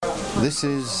This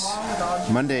is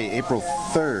Monday, April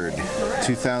 3rd,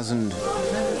 2000,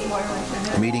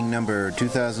 meeting number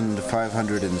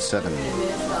 2507.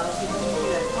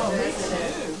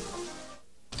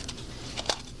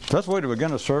 That's the way to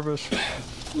begin a service.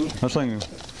 I think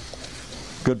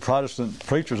good Protestant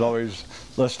preachers always,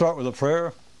 let's start with a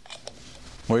prayer.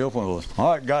 We open with,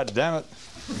 all right, God damn it.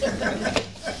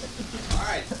 All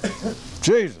right.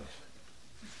 Jesus.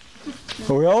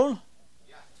 Are we on?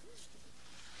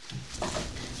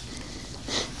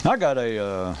 I got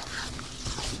a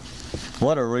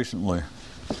letter recently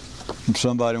from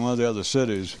somebody in one of the other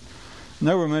cities, and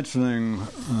they were mentioning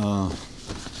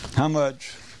how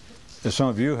much, as some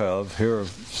of you have here,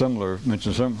 similar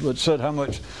mentioned some, but said how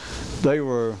much they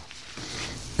were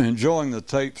enjoying the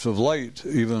tapes of late,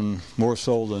 even more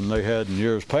so than they had in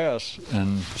years past,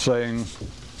 and saying,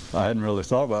 I hadn't really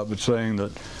thought about it, but saying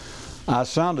that I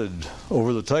sounded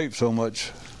over the tape so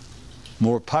much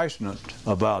more passionate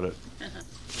about it.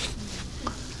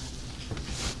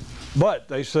 But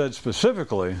they said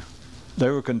specifically they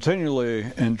were continually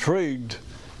intrigued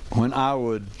when I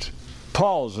would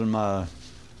pause in my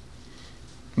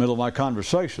middle of my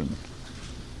conversation.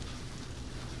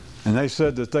 And they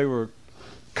said that they were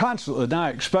constantly now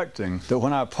expecting that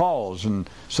when I paused and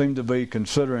seemed to be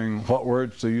considering what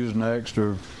words to use next,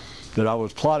 or that I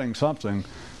was plotting something,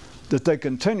 that they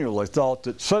continually thought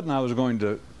that suddenly I was going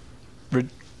to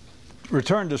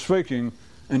return to speaking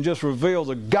and just reveal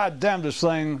the goddamnedest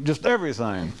thing, just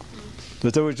everything.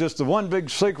 That there was just the one big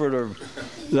secret, or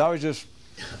that I was just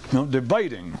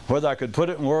debating whether I could put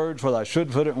it in words, whether I should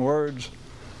put it in words.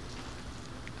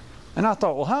 And I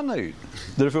thought, well, how neat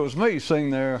that if it was me sitting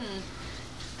there,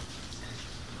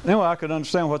 anyway, I could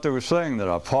understand what they were saying, that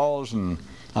I paused, and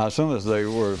I assumed that they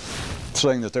were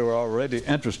saying that they were already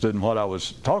interested in what I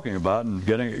was talking about and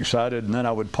getting excited, and then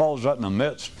I would pause right in the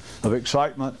midst of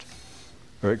excitement,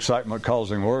 or excitement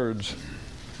causing words.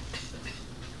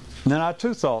 And then I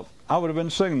too thought I would have been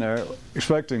sitting there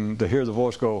expecting to hear the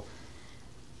voice go,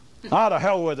 ah, to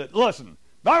hell with it, listen.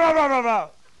 Blah, blah, blah, blah,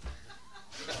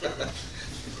 blah.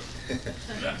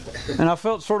 And I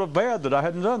felt sort of bad that I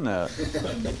hadn't done that.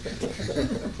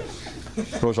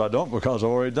 Of course I don't, because I've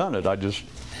already done it. I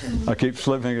keep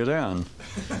slipping it in.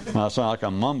 And I sound like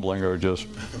I'm mumbling or just...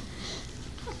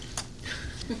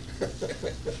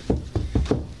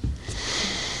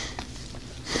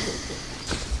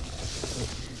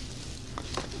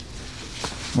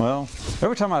 Well,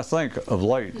 every time I think of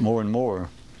late more and more,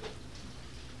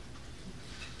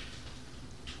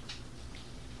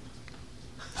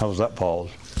 how was that pause?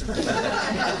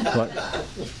 Like,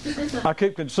 I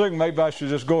keep considering maybe I should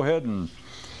just go ahead and...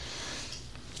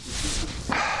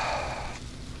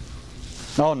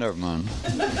 Oh, never mind.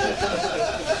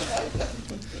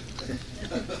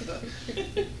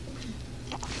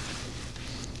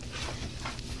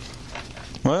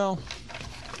 Well,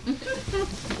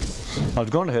 I was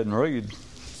going ahead and read.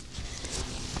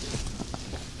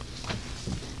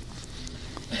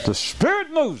 The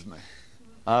Spirit moves me.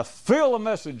 I feel a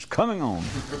message coming on.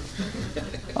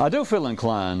 I do feel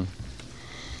inclined.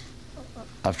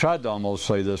 I've tried to almost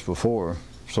say this before,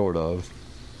 sort of.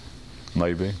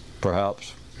 Maybe,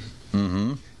 perhaps.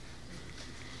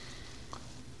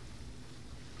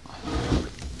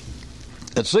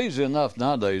 It's easy enough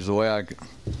nowadays, the way I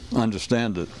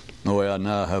understand it, the way I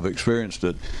now have experienced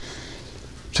it,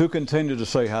 to continue to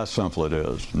say how simple it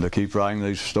is, and to keep writing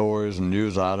these stories and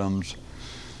news items.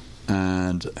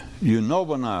 And you know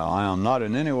by now, I am not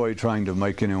in any way trying to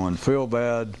make anyone feel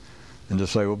bad and to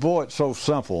say, well, boy, it's so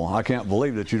simple. I can't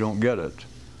believe that you don't get it.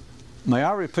 May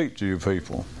I repeat to you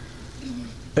people,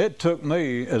 it took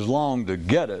me as long to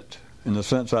get it, in the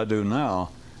sense I do now,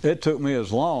 it took me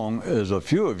as long as a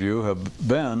few of you have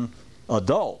been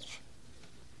adults.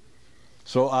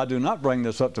 So I do not bring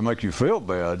this up to make you feel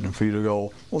bad and for you to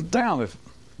go, well, damn, if,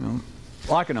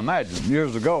 I can imagine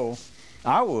years ago,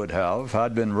 I would have, if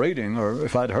I'd been reading or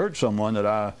if I'd heard someone that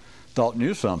I thought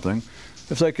knew something,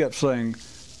 if they kept saying,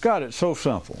 God, it's so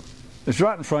simple. It's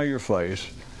right in front of your face.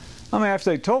 I mean, if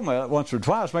they told me that once or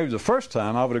twice, maybe the first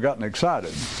time I would have gotten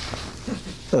excited.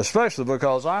 Especially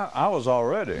because I was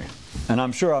already, and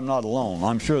I'm sure I'm not alone.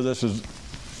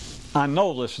 I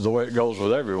know this is the way it goes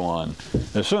with everyone.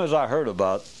 As soon as I heard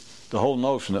about the whole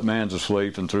notion that man's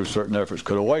asleep and through certain efforts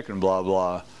could awaken, blah,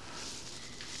 blah,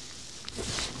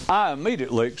 I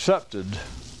immediately accepted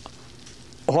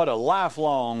what a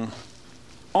lifelong,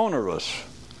 onerous,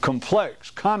 complex,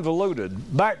 convoluted,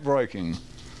 backbreaking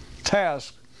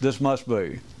task this must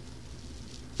be.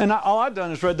 And all I've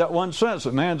done is read that one sentence,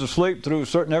 that man's asleep through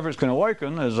certain efforts can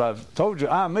awaken. As I've told you,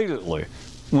 I immediately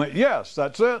went, yes,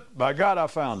 that's it. By God, I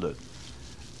found it.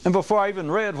 And before I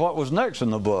even read what was next in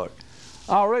the book,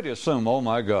 I already assumed, oh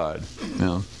my God. You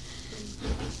know,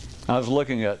 I was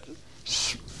looking at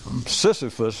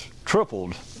Sisyphus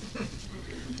tripled.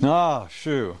 Ah,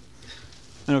 shoo.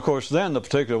 And of course, then the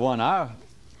particular one I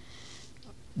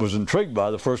was intrigued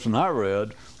by, the first one I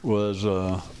read, was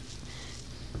a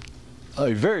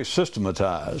very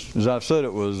systematized. As I've said,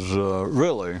 it was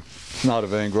really not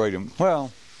of any great,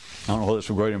 well, I don't know whether it's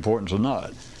of great importance or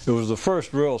not. It was the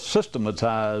first real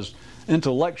systematized,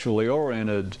 intellectually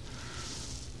oriented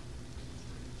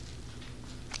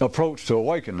approach to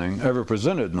awakening ever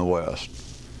presented in the West.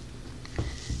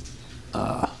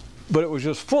 But it was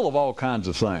just full of all kinds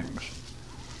of things.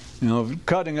 You know,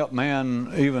 cutting up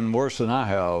man even worse than I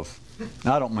have.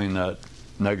 I don't mean that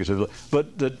negatively,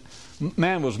 but that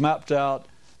man was mapped out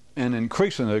in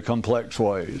increasingly complex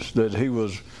ways, that he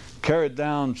was carried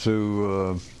down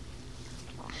to,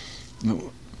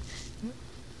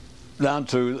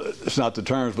 it's not the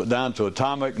terms, but down to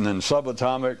atomic and then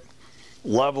subatomic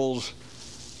levels.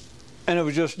 And it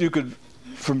was just, you could,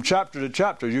 from chapter to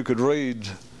chapter, you could read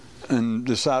and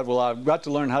decide, well, I've got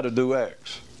to learn how to do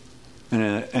X.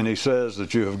 And he says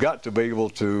that you have got to be able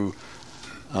to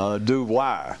do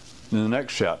Y in the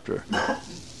next chapter.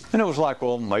 And it was like,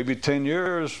 well, maybe 10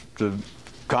 years to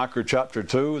conquer chapter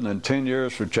 2, and then 10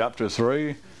 years for chapter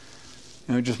 3.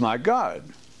 And just, my God.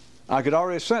 I could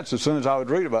already sense as soon as I would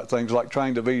read about things like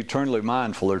trying to be eternally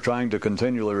mindful or trying to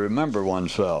continually remember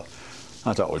oneself.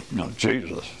 I thought, well, you know,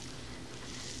 Jesus.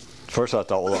 First I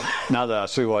thought, well, now that I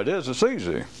see what it is, it's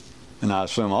easy. And I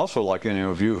assume also, like any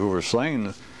of you who are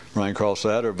saying, running across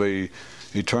that, or be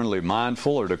eternally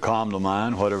mindful or to calm the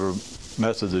mind, whatever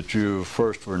method that you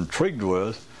first were intrigued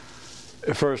with,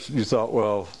 at first you thought,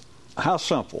 well, how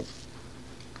simple.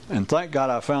 And thank God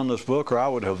I found this book, or I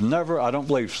would have never, I don't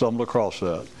believe, stumbled across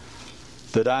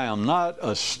that I am not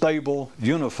a stable,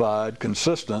 unified,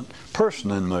 consistent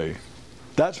person in me.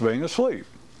 That's being asleep.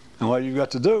 And what you've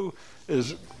got to do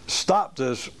is stop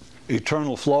this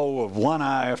eternal flow of one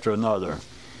eye after another.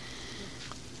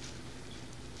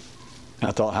 And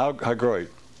I thought, how great.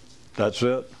 That's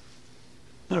it.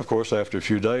 And of course, after a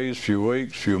few days, few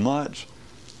weeks, few months,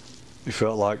 you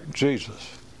felt like,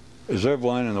 Jesus, is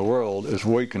everyone in the world as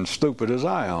weak and stupid as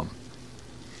I am?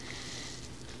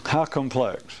 How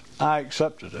complex. I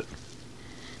accepted it.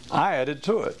 I added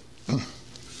to it.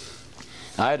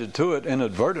 I added to it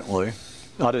inadvertently.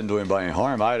 I didn't do anybody any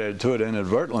harm. I added to it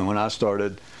inadvertently when I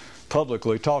started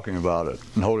publicly talking about it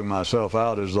and holding myself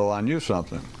out as though I knew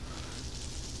something.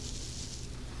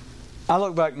 I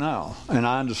look back now and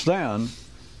I understand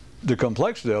the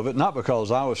complexity of it, not because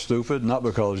I was stupid, not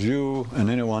because you and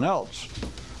anyone else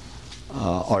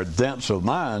are dense of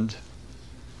mind.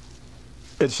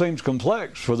 It seems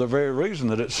complex for the very reason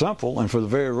that it's simple, and for the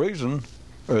very reason,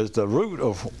 or at the root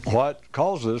of what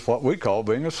causes what we call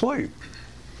being asleep.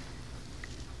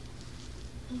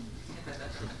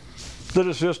 That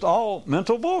it's just all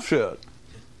mental bullshit.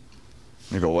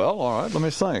 You go, well, all right, let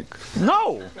me think.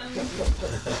 No!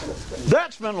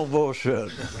 That's mental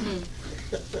bullshit.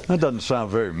 That doesn't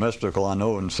sound very mystical, I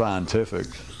know, and scientific.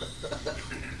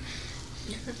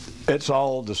 It's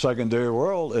all the secondary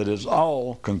world. It is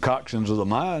all concoctions of the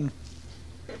mind.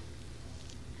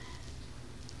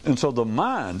 And so the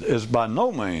mind is by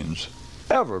no means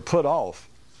ever put off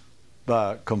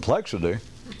by complexity.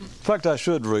 In fact, I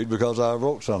should read, because I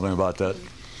wrote something about that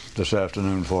this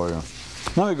afternoon for you.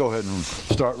 Let me go ahead and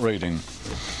start reading.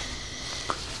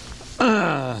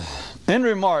 In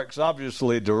remarks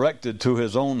obviously directed to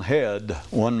his own head,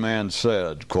 one man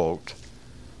said, quote,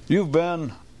 "You've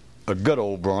been a good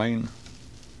old brain.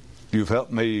 You've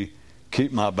helped me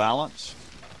keep my balance,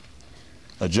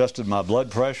 adjusted my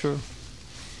blood pressure,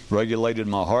 regulated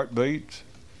my heartbeat,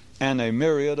 and a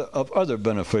myriad of other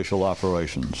beneficial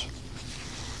operations.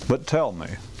 But tell me,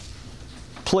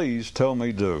 please tell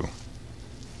me, do,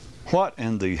 what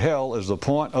in the hell is the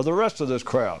point of the rest of this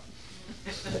crap?"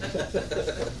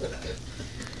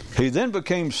 He then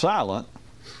became silent,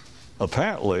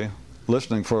 apparently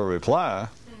listening for a reply.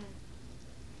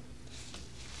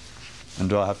 And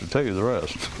do I have to tell you the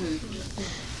rest?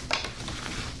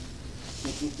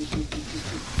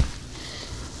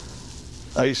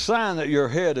 A sign that your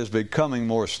head is becoming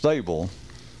more stable,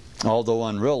 although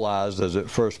unrealized as it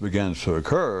first begins to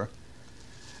occur,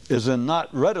 is in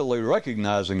not readily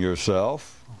recognizing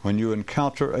yourself when you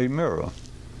encounter a mirror.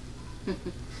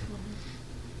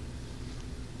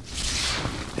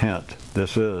 Hint,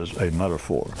 this is a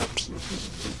metaphor.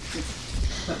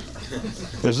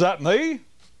 Is that me?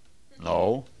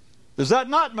 No. Is that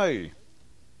not me?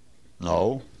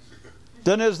 No.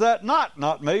 Then is that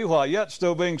not me, while yet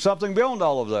still being something beyond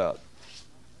all of that?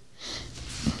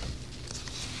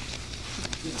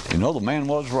 You know, the man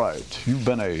was right. You've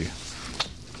been a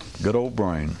good old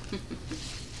brain.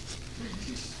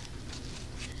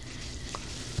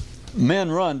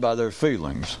 Men run by their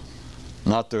feelings,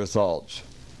 not their thoughts.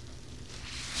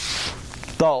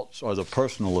 Thoughts are the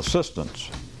personal assistants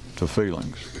to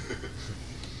feelings.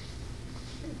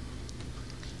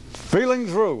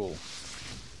 Feelings rule.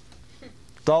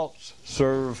 Thoughts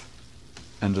serve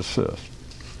and assist.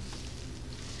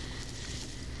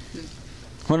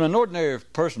 When an ordinary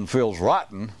person feels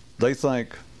rotten, they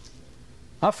think,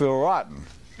 I feel rotten.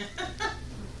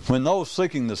 When those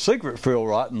seeking the secret feel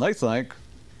rotten, they think,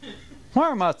 why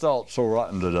are my thoughts so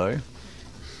rotten today?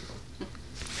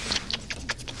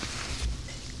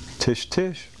 Tish,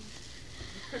 tish.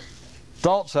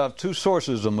 Thoughts have two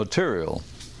sources of material,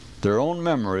 their own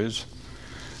memories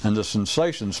and the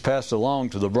sensations passed along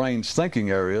to the brain's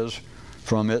thinking areas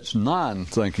from its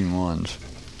non-thinking ones.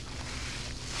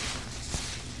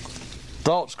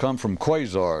 Thoughts come from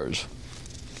quasars,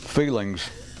 feelings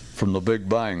from the Big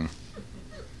Bang.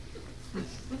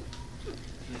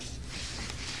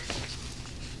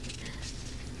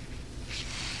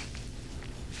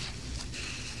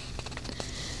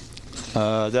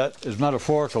 That is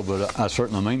metaphorical, but I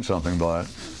certainly mean something by it.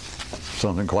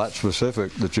 Something quite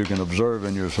specific that you can observe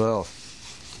in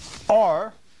yourself.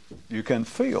 Or you can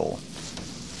feel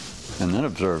and then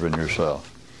observe in yourself.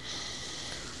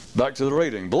 Back to the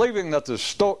reading. Believing that the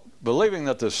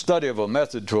study of a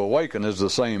method to awaken is the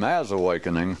same as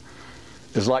awakening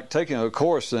is like taking a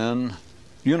course in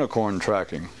unicorn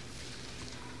tracking.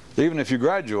 Even if you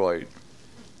graduate,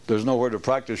 there's nowhere to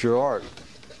practice your art.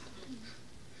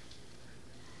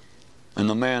 And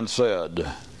the man said,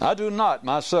 I do not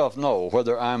myself know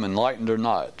whether I am enlightened or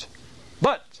not,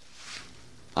 but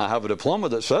I have a diploma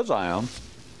that says I am.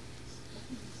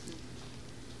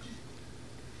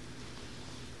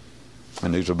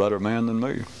 And he's a better man than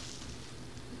me.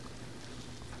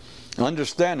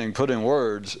 Understanding put in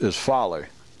words is folly.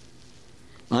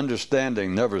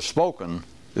 Understanding never spoken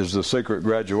is the secret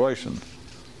graduation.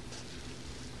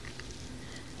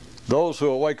 Those who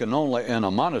awaken only in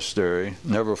a monastery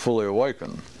never fully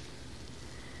awaken.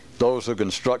 Those who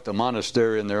construct a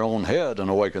monastery in their own head and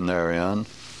awaken therein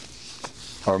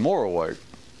are more awake.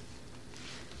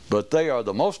 But they are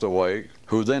the most awake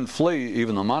who then flee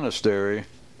even the monastery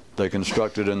they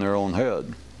constructed in their own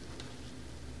head.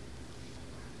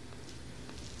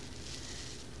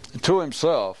 To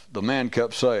himself, the man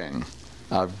kept saying,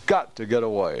 I've got to get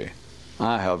away.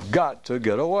 I have got to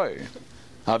get away.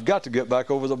 I've got to get back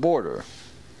over the border.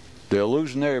 The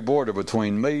illusionary border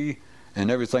between me and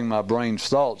everything my brain's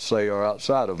thoughts say are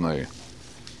outside of me.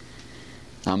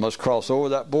 I must cross over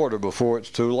that border before it's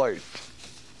too late.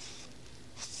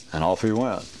 And off he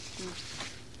went.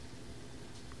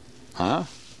 Huh?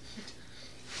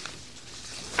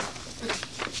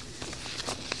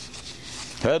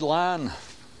 Headline,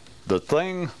 The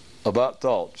Thing About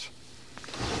Thoughts.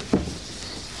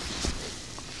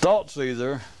 Thoughts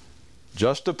either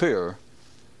just appear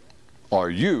or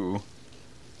you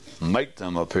make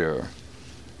them appear.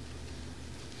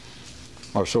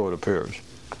 Or so it appears.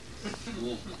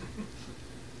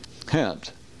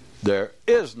 Hint, there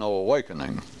is no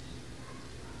awakening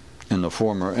in the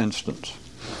former instance.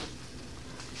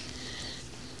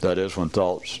 That is, when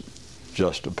thoughts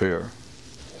just appear.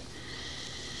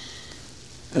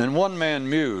 And one man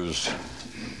mused,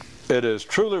 it is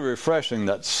truly refreshing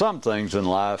that some things in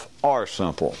life are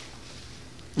simple,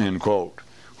 end quote,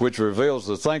 which reveals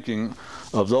the thinking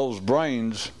of those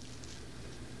brains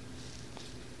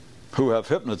who have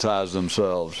hypnotized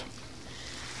themselves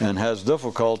and has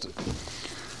difficulty.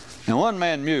 And one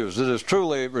man mused, it is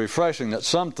truly refreshing that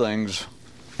some things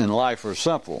in life are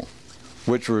simple,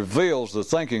 which reveals the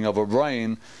thinking of a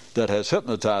brain that has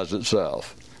hypnotized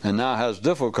itself and now has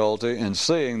difficulty in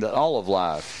seeing that all of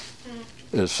life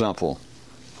is simple.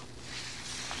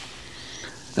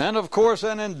 And of course,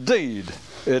 and indeed,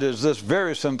 it is this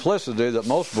very simplicity that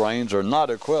most brains are not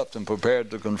equipped and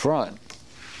prepared to confront.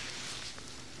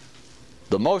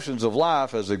 The motions of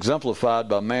life as exemplified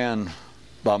by man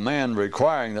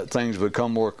requiring that things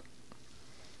become more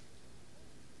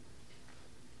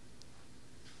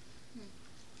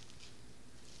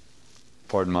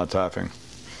pardon my typing.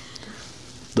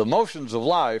 The motions of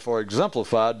life are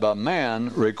exemplified by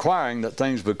man requiring that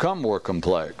things become more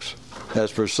complex, as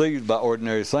perceived by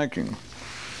ordinary thinking.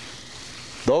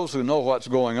 Those who know what's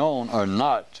going on are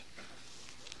not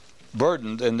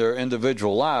burdened in their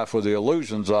individual life with the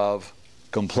illusions of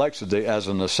complexity as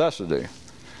a necessity,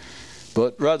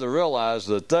 but rather realize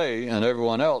that they and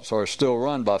everyone else are still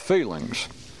run by feelings,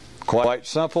 Quite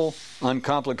simple,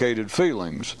 uncomplicated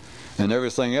feelings, and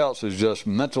everything else is just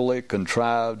mentally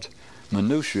contrived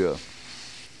minutiae.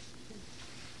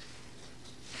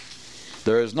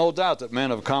 There is no doubt that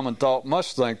men of common thought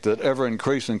must think that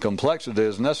ever-increasing complexity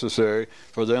is necessary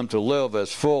for them to live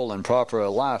as full and proper a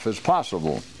life as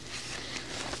possible.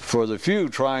 For the few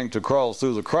trying to crawl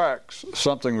through the cracks,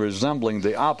 something resembling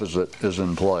the opposite is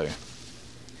in play.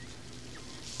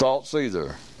 Thoughts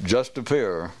either just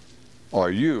appear,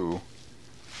 or you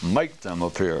make them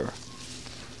appear.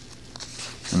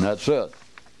 And that's it.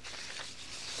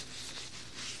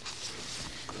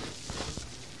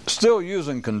 Still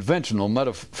using conventional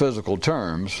metaphysical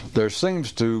terms, there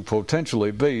seems to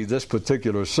potentially be this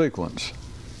particular sequence.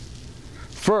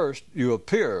 First, you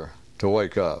appear to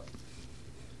wake up.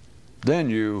 Then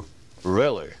you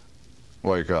really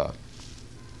wake up,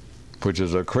 which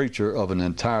is a creature of an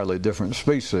entirely different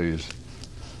species.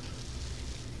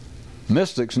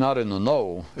 Mystics not in the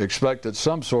know expect that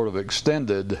some sort of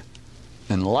extended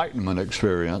enlightenment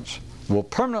experience will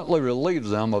permanently relieve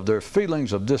them of their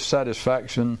feelings of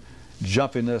dissatisfaction,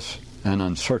 jumpiness, and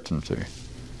uncertainty.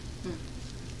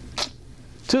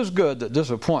 'Tis good that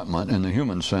disappointment in the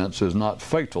human sense is not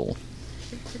fatal,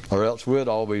 or else we'd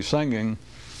all be singing,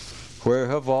 "Where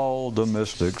have all the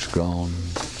mystics gone?"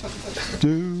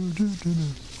 Do, do, do,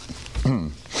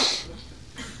 do.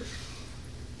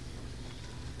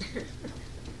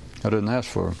 I didn't ask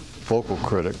for vocal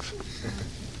critics.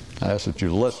 I asked that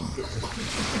you listen.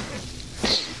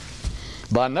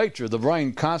 By nature, the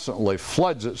brain constantly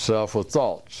floods itself with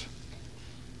thoughts.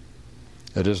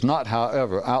 It is not,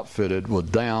 however, outfitted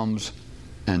with dams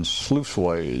and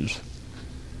sluiceways.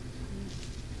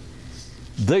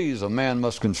 These a man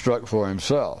must construct for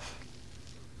himself.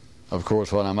 Of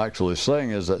course, what I'm actually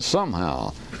saying is that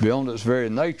somehow, beyond its very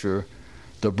nature,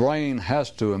 the brain has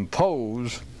to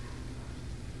impose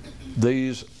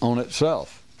these on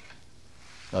itself.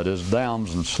 That is,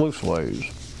 dams and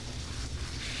sluiceways.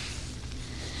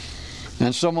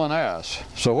 And someone asks,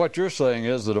 so what you're saying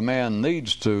is that a man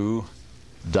needs to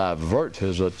divert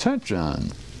his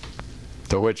attention?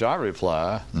 To which I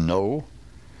reply, no.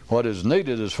 What is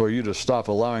needed is for you to stop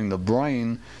allowing the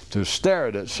brain to stare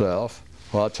at itself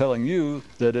while telling you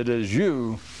that it is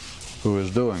you who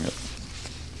is doing it.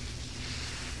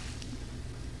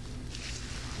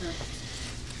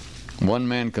 One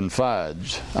man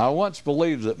confides, I once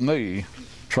believed that me,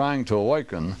 trying to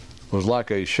awaken, was like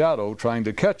a shadow trying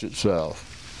to catch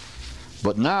itself.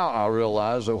 But now I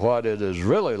realize that what it is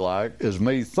really like is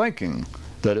me thinking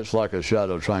that it's like a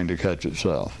shadow trying to catch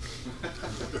itself.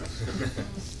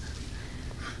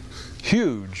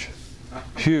 Huge,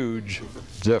 huge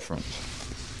difference.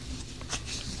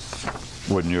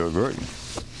 Wouldn't you agree?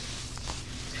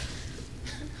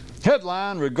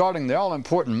 Headline regarding the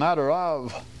all-important matter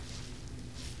of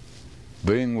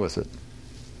being with it.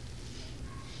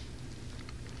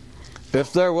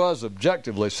 If there was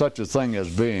objectively such a thing as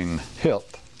being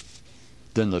hip,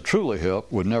 then the truly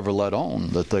hip would never let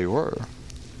on that they were.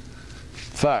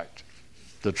 Fact,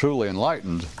 the truly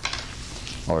enlightened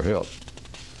are hip.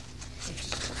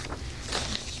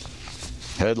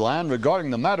 Headline regarding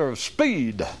the matter of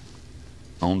speed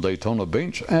on Daytona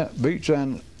Beach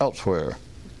and elsewhere.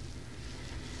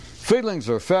 Feelings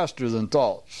are faster than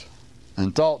thoughts,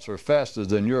 and thoughts are faster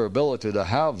than your ability to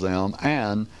have them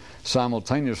and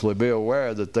simultaneously be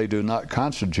aware that they do not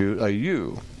constitute a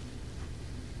you.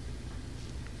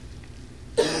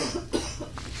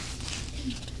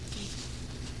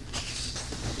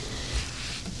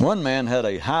 One man had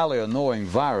a highly annoying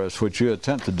virus which he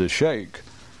attempted to shake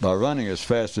by running as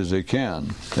fast as he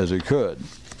could.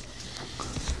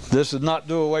 This did not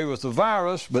do away with the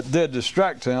virus, but did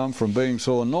distract him from being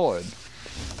so annoyed.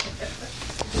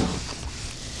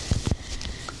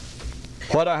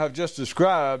 What I have just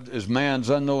described is man's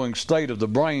unknowing state of the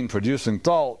brain producing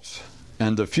thoughts,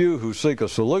 and the few who seek a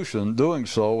solution doing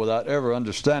so without ever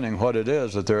understanding what it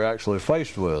is that they're actually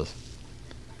faced with.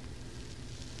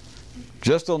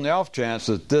 Just on the off chance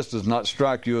that this does not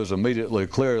strike you as immediately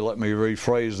clear, let me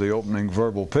rephrase the opening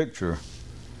verbal picture.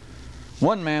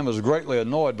 One man was greatly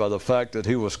annoyed by the fact that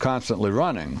he was constantly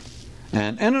running,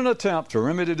 and in an attempt to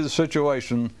remedy the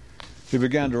situation, he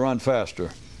began to run faster.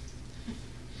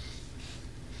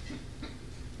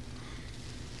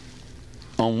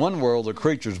 On one world, the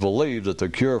creatures believe that the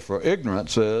cure for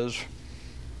ignorance is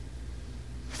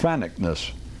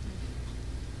franticness.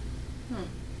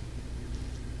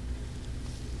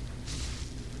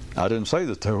 I didn't say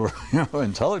that they were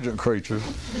intelligent creatures.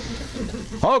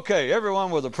 Okay,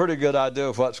 everyone with a pretty good idea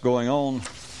of what's going on,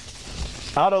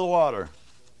 out of the water.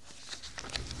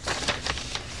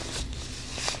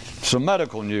 Some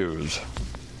medical news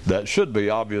that should be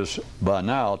obvious by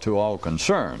now to all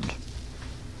concerned.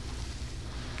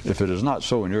 If it is not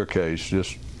so in your case,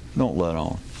 just don't let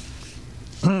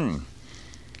on.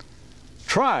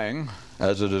 Trying,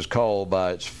 as it is called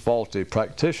by its faulty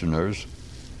practitioners,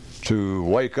 to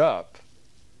wake up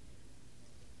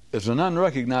is an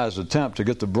unrecognized attempt to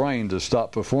get the brain to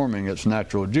stop performing its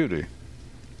natural duty.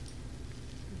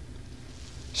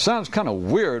 Sounds kind of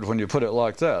weird when you put it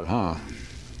like that, huh?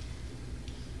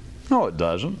 No, it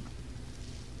doesn't.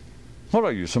 What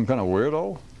are you, some kind of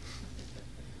weirdo?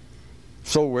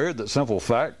 So weird that simple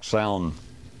facts sound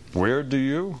weird to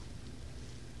you?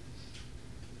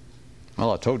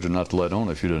 Well, I told you not to let on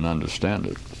if you didn't understand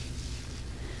it.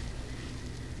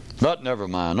 But never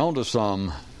mind, on to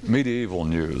some medieval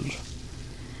news.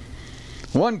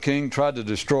 One king tried to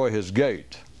destroy his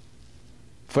gate.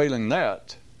 Failing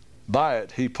that, by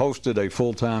it he posted a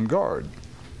full-time guard.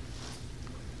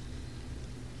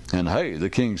 And hey, the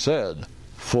king said,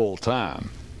 full-time.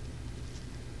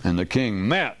 And the king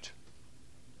meant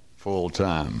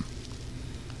full-time.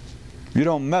 You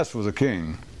don't mess with a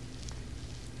king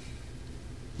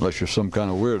unless you're some kind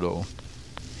of weirdo.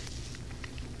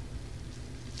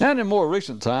 And in more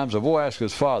recent times, a boy asked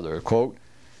his father, quote,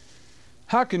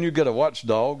 "How can you get a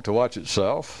watchdog to watch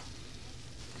itself?"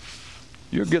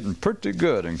 "You're getting pretty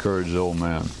good," encouraged the old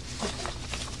man.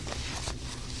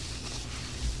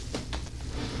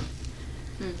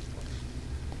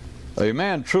 A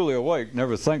man truly awake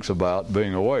never thinks about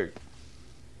being awake,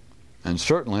 and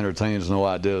certainly entertains no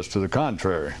ideas to the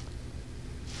contrary.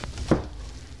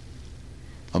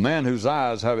 A man whose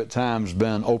eyes have at times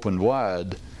been opened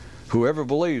wide, whoever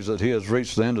believes that he has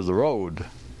reached the end of the road,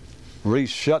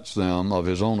 reshuts them of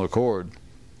his own accord.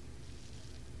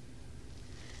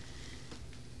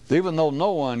 Even though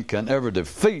no one can ever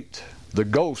defeat the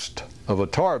ghost of a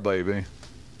tar baby,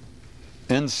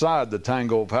 inside the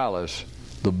Tango Palace,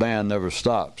 the band never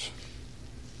stops.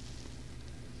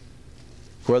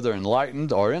 Whether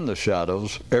enlightened or in the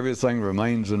shadows, everything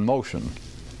remains in motion.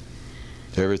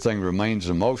 Everything remains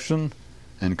in motion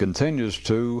and continues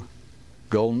to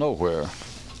go nowhere.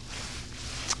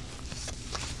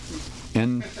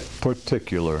 In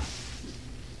particular,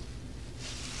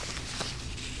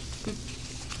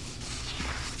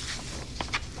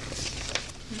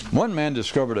 one man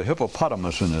discovered a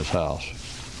hippopotamus in his house,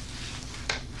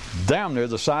 damn near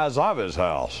the size of his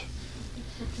house.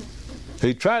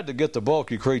 He tried to get the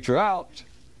bulky creature out,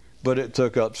 but it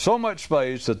took up so much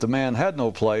space that the man had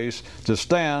no place to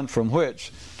stand from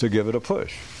which to give it a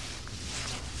push.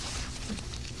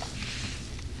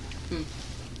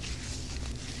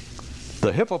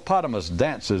 The hippopotamus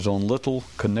dances on little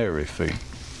canary feet.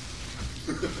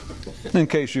 In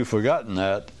case you've forgotten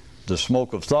that, the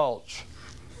smoke of thoughts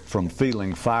from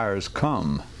feeling fires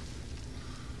come.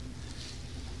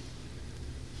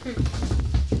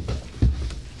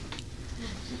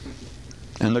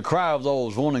 And the cry of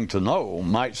those wanting to know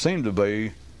might seem to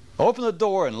be, "Open the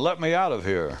door and let me out of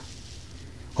here."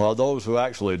 While those who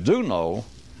actually do know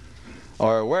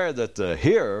are aware that the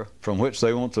here from which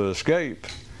they want to escape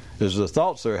is the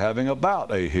thoughts they're having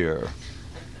about a here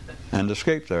and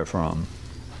escape therefrom.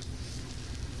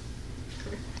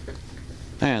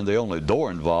 And the only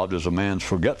door involved is a man's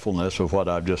forgetfulness of what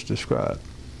I've just described.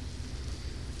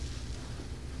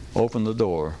 Open the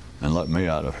door and let me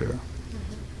out of here.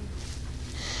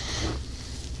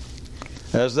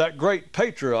 As that great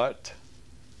patriot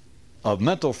of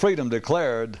mental freedom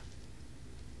declared,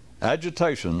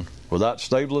 agitation without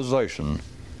stabilization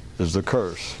is the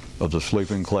curse of the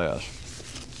sleeping class.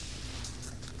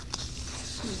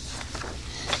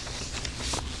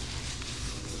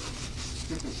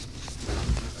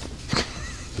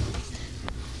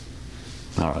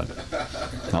 All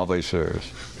right, I'll be serious.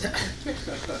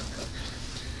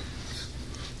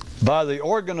 By the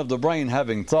organ of the brain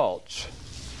having thoughts,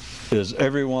 is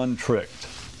everyone tricked?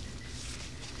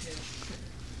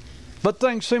 But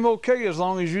things seem okay as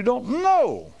long as you don't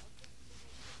know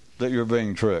that you're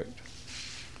being tricked.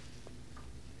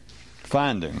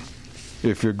 Finding,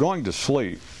 if you're going to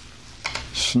sleep,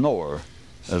 snore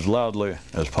as loudly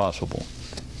as possible.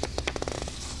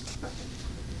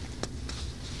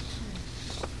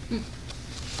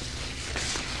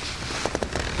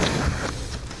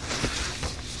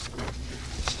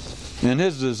 In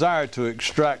his desire to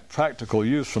extract practical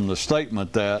use from the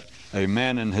statement that a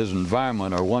man and his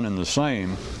environment are one and the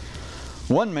same,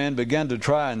 one man began to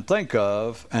try and think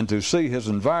of and to see his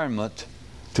environment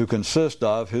to consist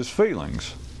of his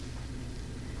feelings.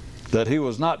 That he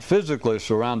was not physically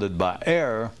surrounded by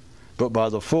air, but by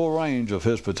the full range of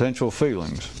his potential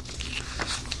feelings.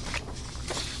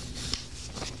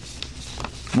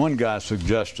 one guy's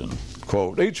suggestion,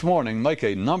 quote, each morning make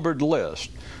a numbered list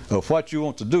of what you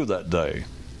want to do that day.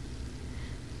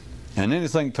 And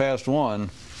anything past 1,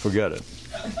 forget it.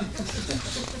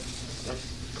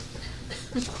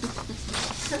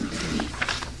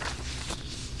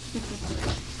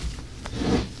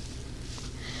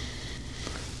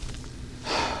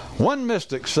 One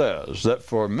mystic says that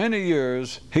for many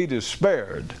years he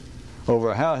despaired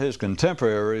over how his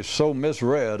contemporaries so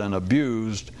misread and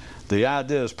abused the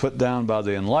ideas put down by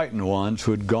the enlightened ones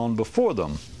who had gone before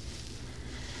them.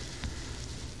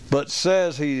 But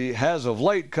says he has of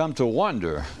late come to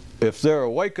wonder if their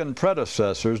awakened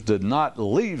predecessors did not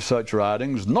leave such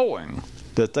writings knowing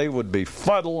that they would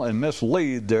befuddle and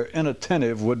mislead their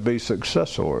inattentive would-be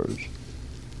successors.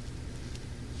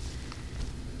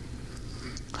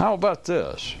 How about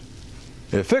this?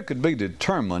 If it could be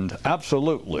determined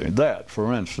absolutely that,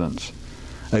 for instance,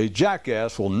 a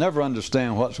jackass will never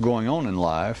understand what's going on in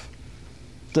life,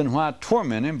 then why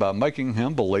torment him by making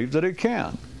him believe that he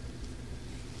can?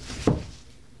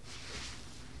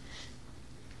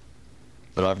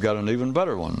 But I've got an even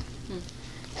better one.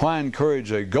 Why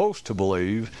encourage a ghost to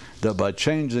believe that by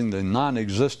changing the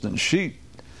non-existent sheet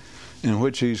in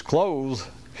which he's clothed,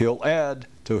 he'll add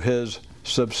to his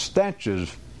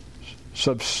substantiveness?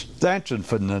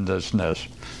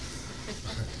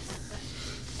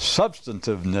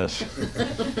 Substantiveness.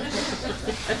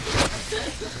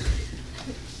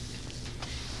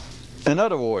 In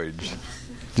other words,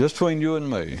 just between you and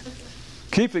me,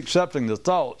 keep accepting the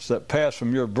thoughts that pass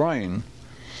from your brain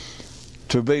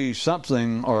to be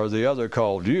something or the other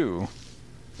called you,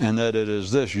 and that it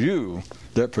is this you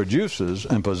that produces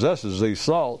and possesses these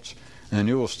thoughts, and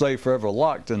you will stay forever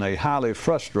locked in a highly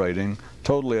frustrating,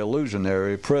 totally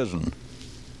illusionary prison.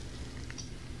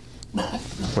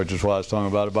 Which is why I was talking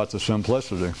about the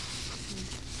simplicity.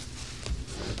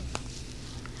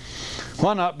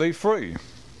 Why not be free?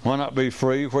 Why not be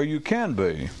free where you can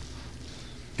be?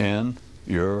 In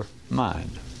your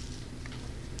mind.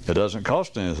 It doesn't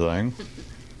cost anything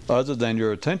other than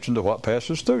your attention to what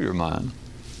passes through your mind.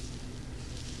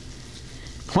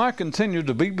 Why continue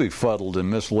to be befuddled and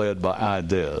misled by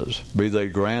ideas, be they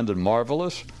grand and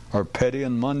marvelous or petty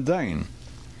and mundane?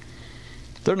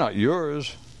 They're not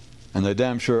yours, and they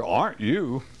damn sure aren't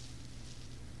you.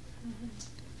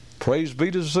 Praise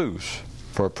be to Zeus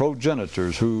for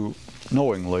progenitors who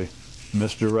knowingly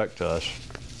misdirect us.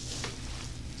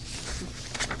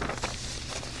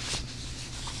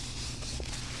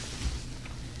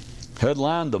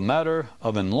 Headline, the matter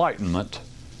of enlightenment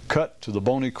cut to the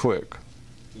bony quick.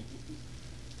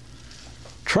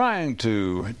 Trying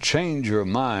to change your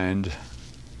mind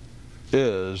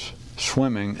is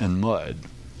swimming in mud.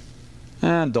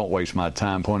 And don't waste my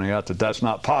time pointing out that that's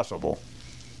not possible.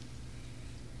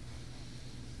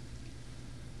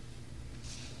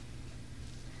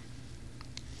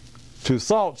 To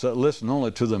thoughts that listen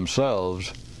only to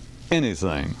themselves,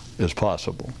 anything is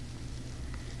possible.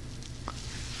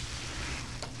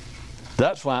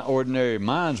 That's why ordinary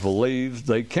minds believe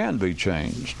they can be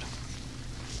changed.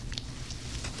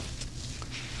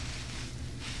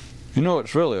 You know,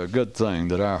 it's really a good thing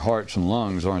that our hearts and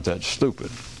lungs aren't that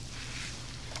stupid.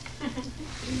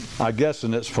 I guess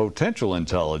in its potential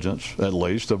intelligence, at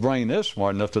least, the brain is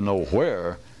smart enough to know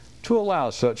where to allow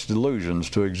such delusions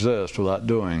to exist without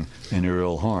doing any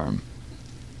real harm.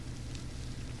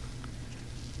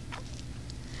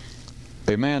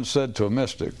 A man said to a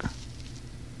mystic,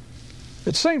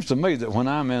 "It seems to me that when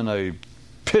I'm in a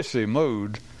pissy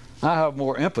mood, I have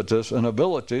more impetus and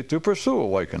ability to pursue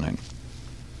awakening."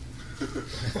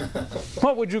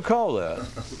 "What would you call that?"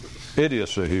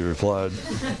 "Idiocy," he replied.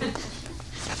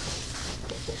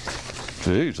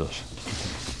 Jesus.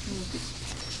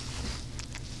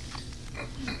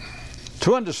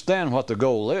 To understand what the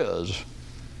goal is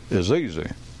easy.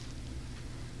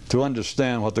 To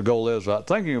understand what the goal is without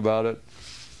thinking about it,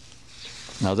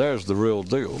 now there's the real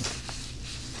deal.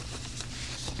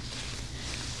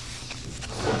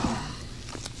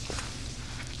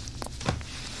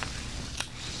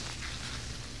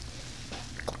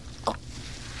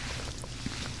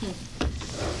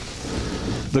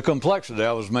 The complexity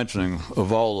I was mentioning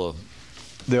of all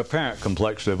the apparent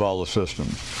complexity of all the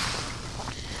systems.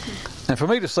 And for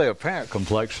me to say apparent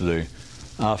complexity,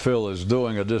 I feel is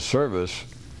doing a disservice.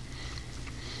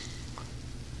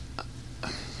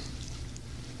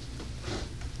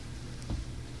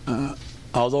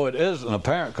 Although it is an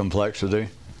apparent complexity,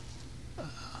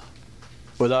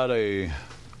 without a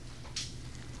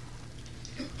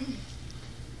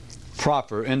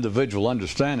proper individual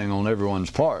understanding on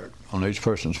everyone's part, on each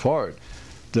person's part,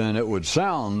 then it would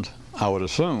sound, I would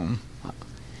assume,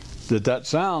 that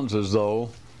sounds as though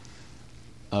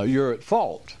you're at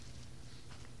fault.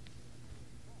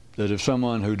 That if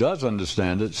someone who does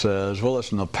understand it says, well,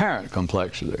 it's an apparent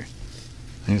complexity.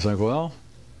 And you think, well,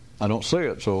 I don't see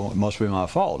it, so it must be my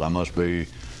fault. I must be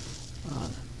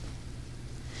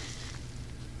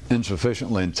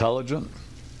insufficiently intelligent,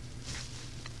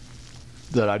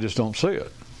 that I just don't see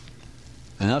it.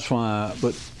 And that's why,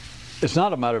 but it's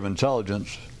not a matter of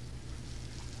intelligence,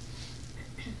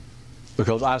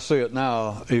 because I see it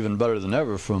now even better than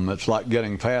ever from, it's like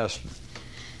getting past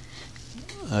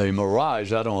a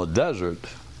mirage out on a desert.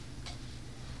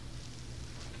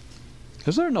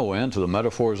 Is there no end to the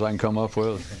metaphors I can come up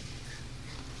with?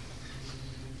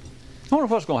 I wonder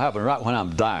what's going to happen right when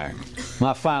I'm dying,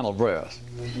 my final breath.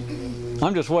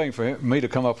 I'm just waiting for me to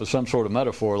come up with some sort of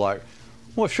metaphor like,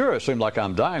 well, sure, it seems like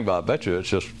I'm dying, but I bet you it's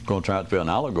just going to turn out to be an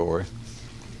allegory.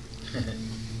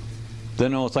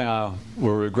 Then the only thing I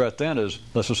will regret then is,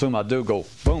 let's assume I do go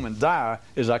boom and die,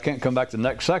 is I can't come back the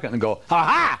next second and go,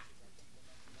 ha-ha!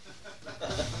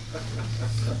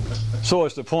 So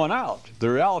as to point out the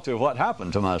reality of what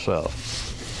happened to myself.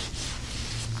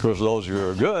 Because those of you who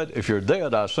are good, if you're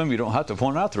dead, I assume you don't have to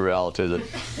point out the reality that,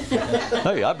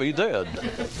 hey, I'd be dead.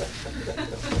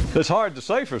 It's hard to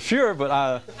say for sure, but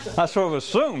I sort of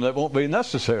assume that won't be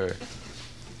necessary.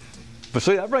 But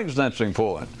see, that brings an interesting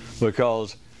point,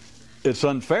 because it's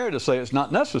unfair to say it's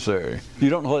not necessary. You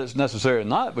don't know whether it's necessary or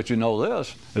not, but you know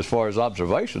this, as far as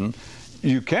observation,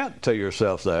 you can't tell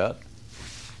yourself that.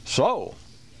 So,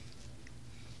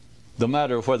 the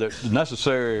matter of whether it's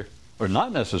necessary or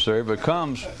not necessary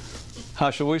becomes,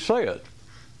 how shall we say it?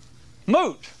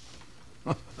 Moot.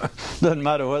 Doesn't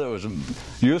matter whether it was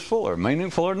useful or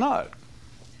meaningful or not.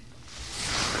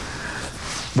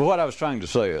 But what I was trying to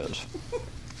say is,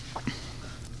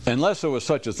 unless there was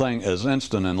such a thing as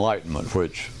instant enlightenment,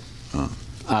 which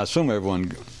I assume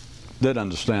everyone did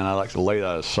understand, I like to lay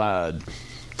that aside,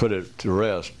 put it to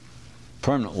rest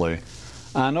permanently.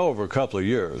 I know over a couple of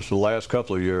years, the last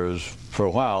couple of years, for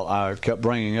a while, I kept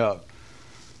bringing up,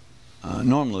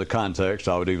 normally the context,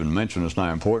 I would even mention it's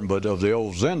not important, but of the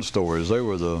old Zen stories. They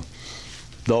were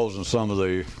those and some of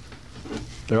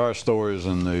there are stories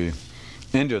in the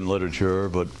Indian literature,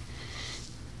 but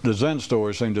the Zen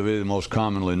stories seem to be the most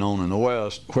commonly known in the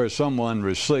West, where someone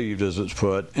received, as it's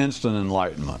put, instant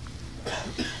enlightenment.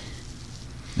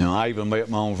 You know, I even made up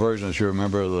my own version, as you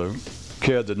remember, of the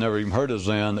kid that never even heard of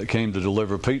Zen that came to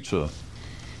deliver pizza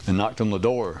and knocked on the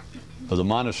door of the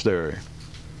monastery,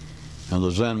 and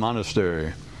the Zen monastery.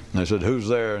 And they said, who's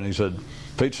there? And he said,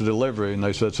 pizza delivery. And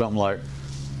they said something like,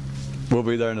 we'll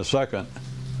be there in a second.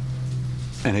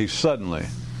 And he suddenly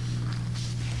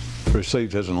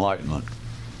received his enlightenment.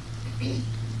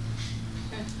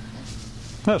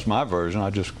 That's my version. I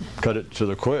just cut it to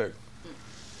the quick.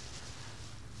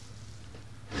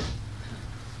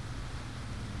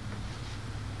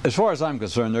 As far as I'm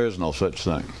concerned, there is no such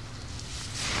thing.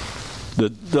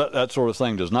 That sort of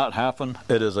thing does not happen.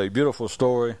 It is a beautiful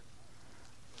story,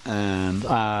 and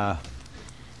I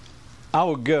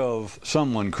will give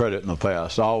someone credit in the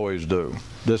past. I always do.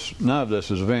 None of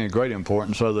this is of any great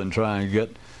importance other than trying to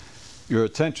get your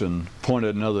attention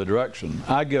pointed in another direction.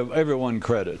 I give everyone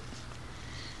credit.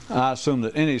 I assume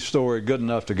that any story good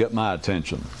enough to get my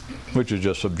attention, which is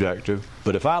just subjective,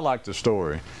 but if I like the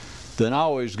story, then I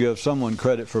always give someone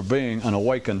credit for being an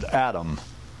awakened atom.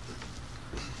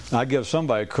 I give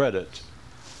somebody credit,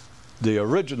 the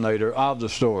originator of the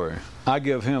story. I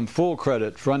give him full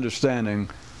credit for understanding,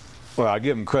 or I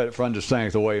give him credit for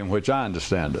understanding the way in which I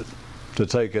understand it, to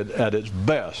take it at its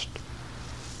best.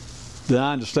 Then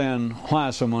I understand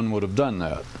why someone would have done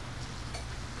that.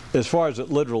 As far as it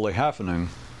literally happening,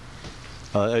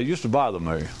 it used to bother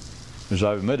me. As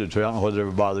I've admitted to you, I don't know whether it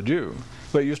ever bothered you,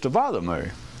 but it used to bother me.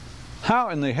 How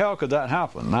in the hell could that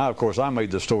happen? Now, of course, I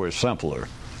made the story simpler.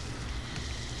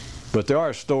 But there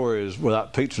are stories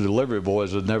without pizza delivery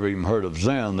boys that never even heard of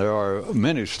Zen. There are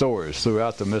many stories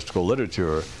throughout the mystical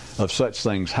literature of such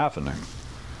things happening.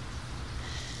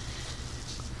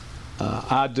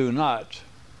 I do not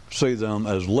see them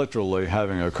as literally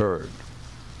having occurred.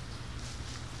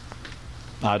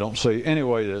 I don't see any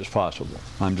way that it's possible.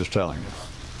 I'm just telling you.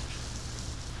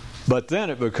 But then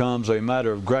it becomes a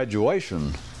matter of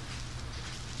graduation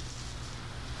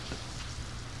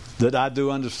that I do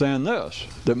understand this,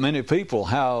 that many people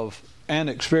have an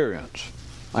experience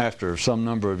after some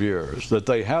number of years, that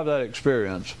they have that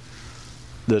experience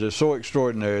that is so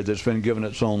extraordinary that it's been given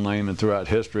its own name, and throughout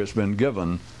history it's been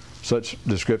given such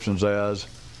descriptions as,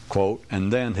 quote,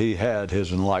 and then he had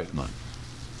his enlightenment,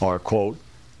 or, quote,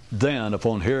 then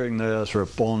upon hearing this or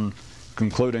upon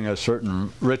concluding a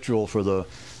certain ritual for the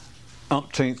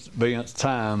umpteenth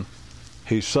time,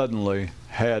 he suddenly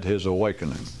had his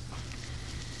awakening.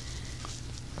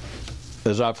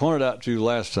 As I pointed out to you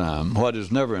last time, what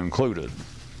is never included,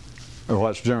 or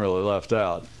what's generally left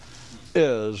out,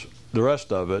 is the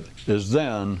rest of it is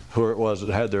then, who it was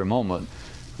that had their moment,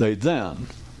 it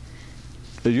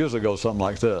usually goes something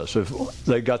like this. If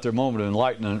they got their moment of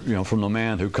enlightenment, from the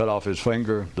man who cut off his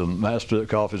finger, the master that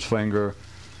cut off his finger,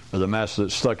 or the master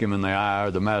that stuck him in the eye,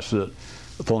 or the master that,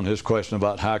 upon his question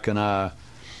about how can I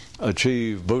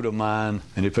achieve Buddha mind,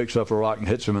 and he picks up a rock and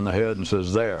hits him in the head and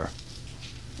says, there.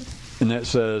 And it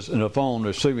says, and upon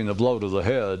receiving the blow to the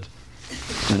head,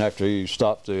 and after he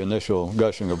stopped the initial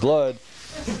gushing of blood,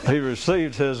 he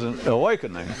received his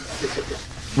awakening.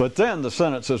 But then the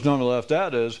sentence that's normally left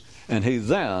out is, and he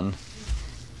then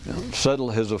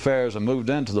settled his affairs and moved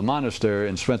into the monastery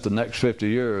and spent the next 50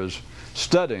 years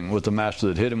studying with the master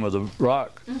that hit him with a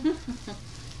rock,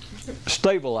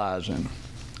 stabilizing,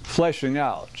 fleshing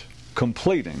out,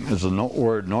 completing, is the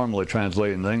word normally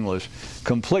translated into English,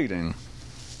 completing,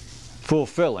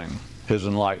 fulfilling his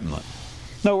enlightenment.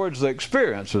 In other words, the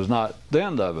experience is not the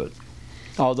end of it.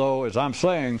 Although, as I'm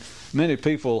saying, many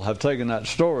people have taken that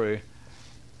story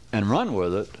and run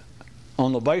with it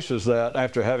on the basis that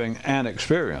after having an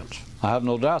experience, I have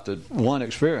no doubt that one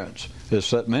experience has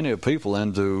set many people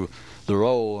into the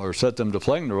role, or set them to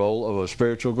playing the role of a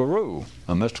spiritual guru,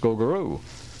 a mystical guru.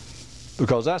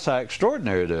 Because that's how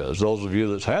extraordinary it is. Those of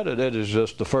you that's had it, it is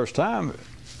just the first time.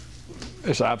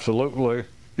 It's absolutely,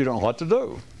 you don't know what to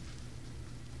do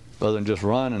other than just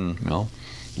run and,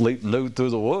 leap nude through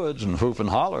the woods and whoop and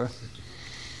holler.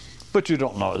 But you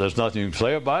don't know. There's nothing you can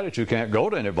say about it. You can't go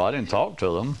to anybody and talk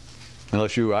to them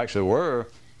unless you actually were,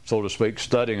 so to speak,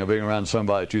 studying or being around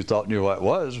somebody that you thought knew what it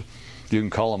was. You can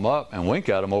call them up and wink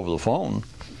at them over the phone.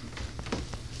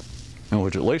 In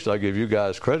which at least I give you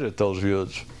guys credit, those of you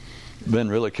that's been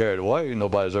really carried away.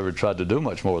 Nobody's ever tried to do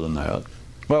much more than that.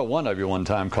 Well, one of you one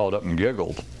time called up and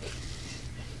giggled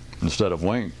instead of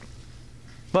winked.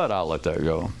 But I'll let that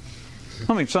go.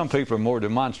 I mean, some people are more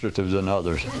demonstrative than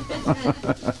others.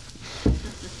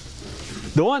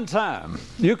 The one time,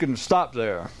 you can stop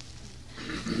there,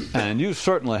 and you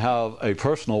certainly have a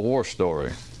personal war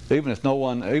story. Even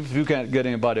if you can't get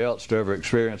anybody else to ever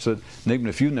experience it, and even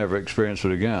if you never experience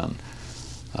it again.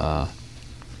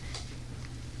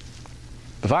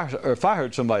 If I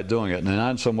heard somebody doing it, and I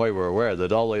in some way were aware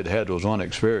that all they'd had was one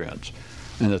experience,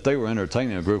 and that they were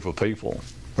entertaining a group of people,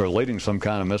 or leading some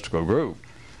kind of mystical group,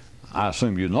 I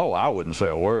assume I wouldn't say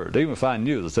a word, even if I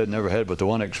knew that they'd never had but the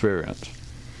one experience,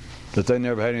 that they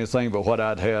never had anything but what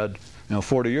I'd had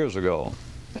 40 years ago,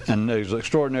 and as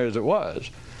extraordinary as it was.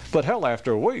 But hell,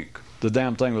 after a week, the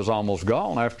damn thing was almost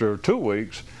gone. After 2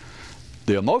 weeks,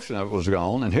 the emotion of it was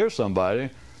gone, and here's somebody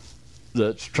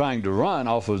that's trying to run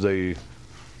off of the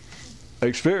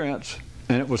experience,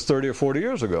 and it was 30 or 40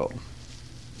 years ago.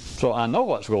 So I know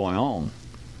what's going on.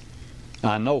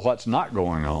 I know what's not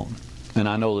going on. And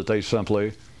I know that they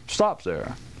simply stopped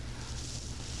there.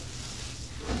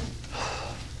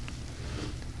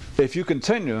 If you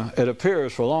continue, it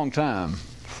appears for a long time,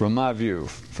 from my view,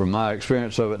 from my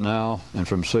experience of it now, and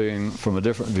from seeing from a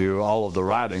different view all of the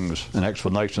writings and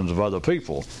explanations of other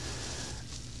people,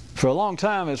 for a long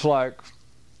time it's like,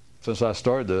 since I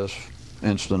started this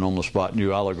instant on the spot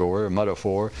new allegory or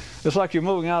metaphor, it's like you're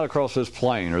moving out across this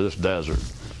plain or this desert.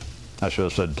 I should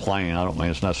have said plain. I don't mean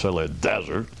it's necessarily a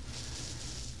desert.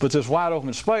 But this wide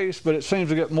open space, but it seems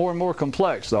to get more and more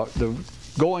complex. The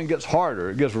going gets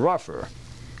harder. It gets rougher.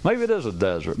 Maybe it is a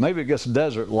desert. Maybe it gets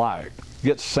desert-like. It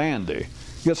gets sandy.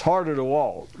 It gets harder to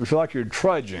walk. You feel like you're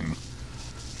trudging.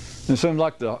 It seems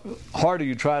like the harder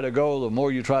you try to go, the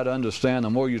more you try to understand,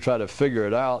 the more you try to figure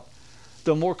it out,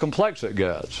 the more complex it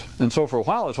gets. And so for a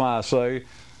while, that's why I say,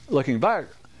 looking back,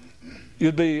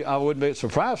 I wouldn't be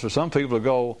surprised for some people to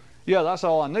go, yeah, that's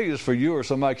all I need is for you or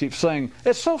somebody keeps saying,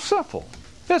 it's so simple.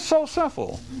 It's so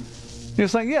simple. You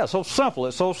think, yeah, so simple.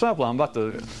 It's so simple. I'm about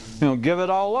to, give it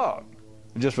all up.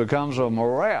 It just becomes a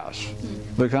morass.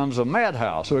 It becomes a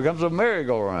madhouse. It becomes a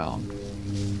merry-go-round.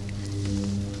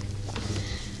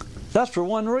 That's for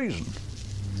one reason.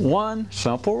 One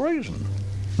simple reason.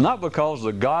 Not because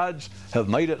the gods have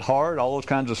made it hard, all those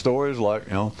kinds of stories like,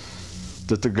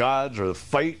 that the gods or the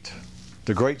fate,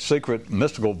 the great secret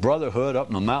mystical brotherhood up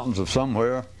in the mountains of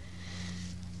somewhere.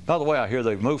 By the way, I hear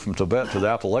they've moved from Tibet to the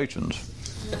Appalachians.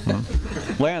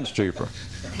 Land's cheaper.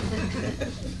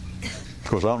 Of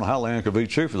course, I don't know how land could be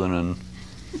cheaper than in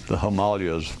the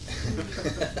Himalayas.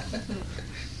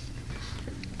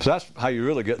 So that's how you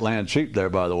really get land cheap there,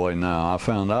 by the way, now. I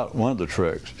found out one of the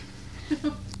tricks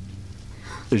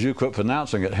is you quit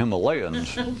pronouncing it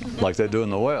Himalayans like they do in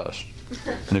the West.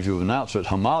 And if you announce it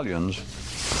Himalayan,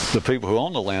 the people who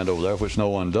own the land over there, which no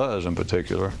one does in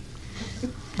particular,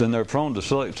 then they're prone to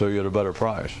sell it to you at a better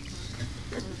price.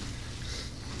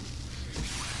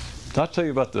 Did I tell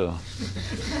you about the...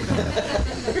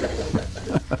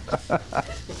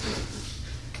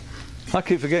 I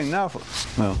keep forgetting now.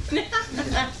 Well,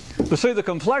 but see, the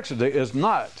complexity is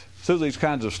not through these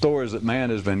kinds of stories that man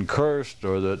has been cursed,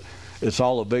 or that it's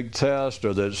all a big test,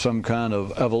 or that it's some kind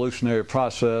of evolutionary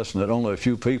process and that only a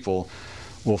few people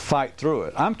will fight through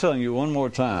it. I'm telling you one more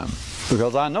time,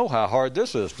 because I know how hard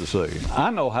this is to see.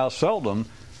 I know how seldom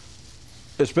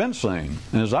it's been seen.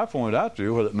 And as I pointed out to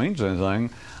you, whether it means anything,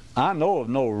 I know of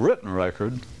no written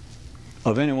record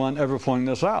of anyone ever pointing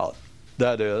this out.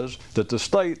 That is, that the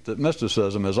state that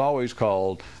mysticism has always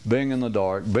called being in the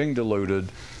dark, being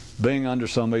deluded, being under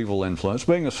some evil influence,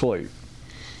 being asleep,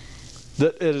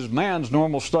 that it is man's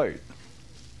normal state.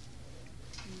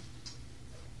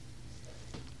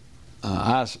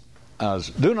 I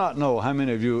do not know how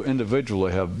many of you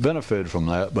individually have benefited from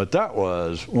that, but that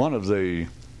was one of the,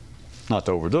 not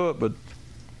to overdo it, but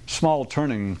small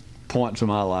turning points in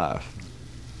my life.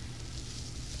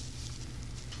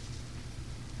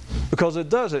 Because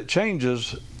it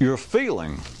changes your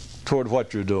feeling toward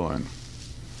what you're doing.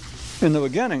 In the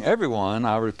beginning, everyone,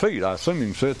 I repeat, I assume you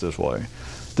can say it this way,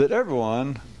 that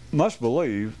everyone must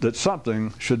believe that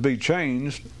something should be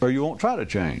changed or you won't try to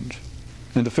change.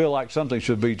 And to feel like something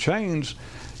should be changed,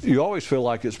 you always feel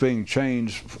like it's being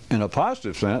changed in a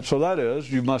positive sense. So that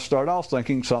is, you must start off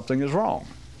thinking something is wrong.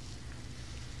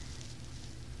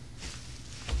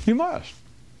 You must.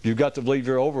 You've got to believe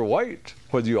you're overweight.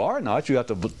 Whether you are or not, you have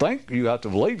to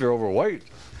believe you're overweight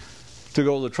to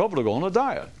go to the trouble to go on a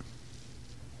diet.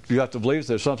 You have to believe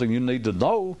there's something you need to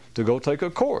know to go take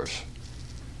a course.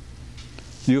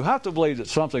 You have to believe that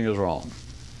something is wrong.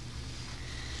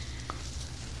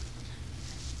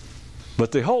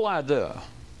 But the whole idea,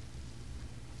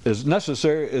 as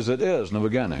necessary as it is in the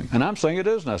beginning, and I'm saying it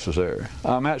is necessary,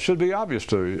 it should be obvious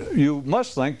to you. You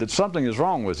must think that something is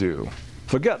wrong with you.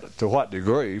 Forget to what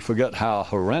degree, forget how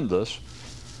horrendous,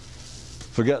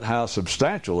 forget how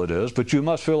substantial it is, but you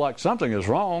must feel like something is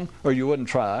wrong or you wouldn't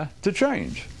try to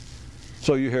change.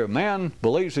 So you hear, man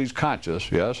believes he's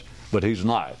conscious, yes, but he's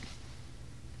not.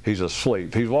 He's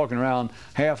asleep. He's walking around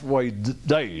halfway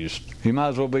dazed. He might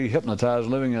as well be hypnotized,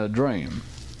 living in a dream.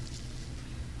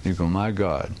 You go, my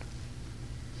God.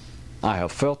 I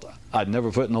have felt, I'd never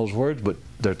put in those words, but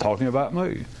they're talking about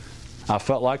me. I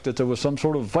felt like that there was some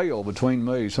sort of veil between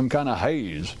me, some kind of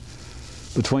haze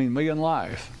between me and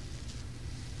life.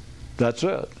 That's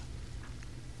it.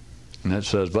 And it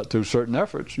says, but through certain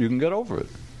efforts, you can get over it.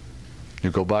 You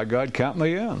go, by God, count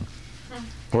me in.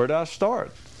 Where did I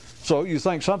start? So you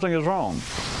think something is wrong.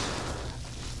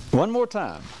 One more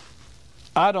time.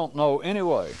 I don't know any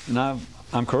way, and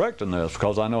I'm correcting this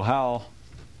because I know how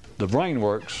the brain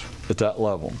works at that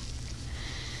level.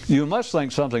 You must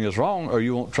think something is wrong or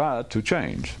you won't try to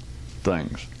change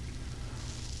things.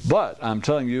 But I'm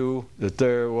telling you that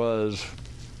there was,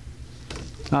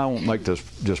 I won't make this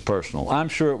just personal. I'm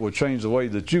sure it will change the way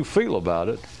that you feel about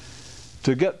it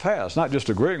to get past, not just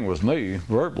agreeing with me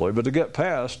verbally, but to get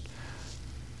past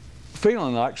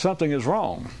feeling like something is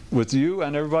wrong with you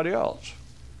and everybody else.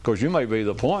 Because you may be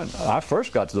the point, I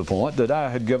first got to the point that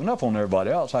I had given up on everybody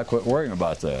else. I quit worrying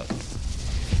about that.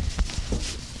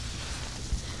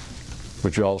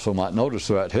 But you also might notice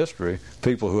throughout history,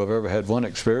 people who have ever had one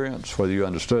experience, whether you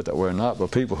understood it that way or not,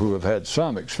 but people who have had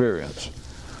some experience,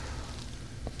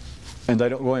 and they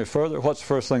don't go any further, what's the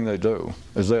first thing they do?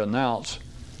 Is they announce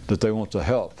that they want to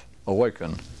help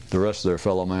awaken the rest of their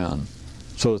fellow man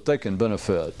so that they can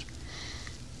benefit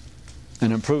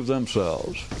and improve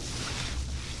themselves,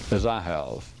 as I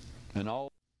have. And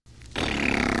all.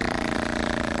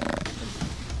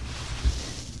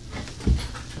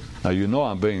 Now, you know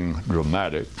I'm being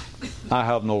dramatic. I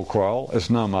have no quarrel.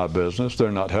 It's none of my business. They're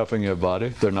not helping anybody.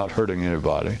 They're not hurting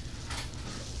anybody.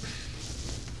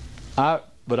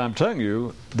 But I'm telling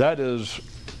you, that is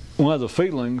one of the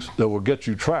feelings that will get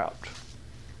you trapped.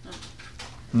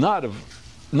 Not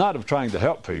of trying to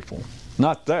help people.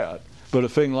 Not that. But a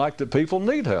feeling like that people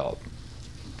need help.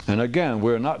 And again,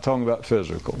 we're not talking about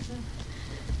physical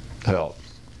help.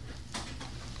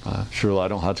 Surely I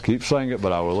don't have to keep saying it,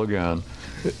 but I will again.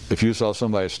 If you saw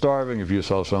somebody starving, if you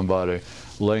saw somebody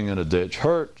laying in a ditch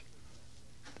hurt,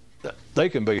 they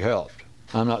can be helped.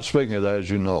 I'm not speaking of that, as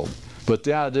you know. But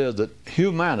the idea that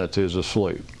humanity is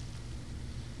asleep.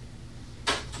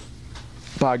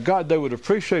 By God, they would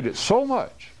appreciate it so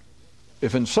much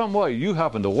if in some way you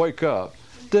happen to wake up,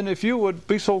 then if you would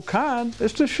be so kind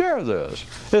as to share this.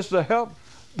 It's to help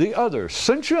the other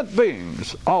sentient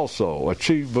beings also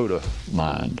achieve Buddha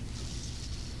mind.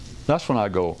 That's when I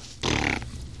go,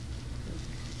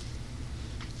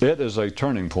 it is a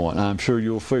turning point. I'm sure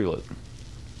you'll feel it.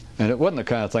 And it wasn't the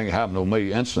kind of thing that happened to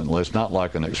me instantly. It's not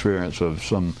like an experience of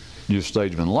some new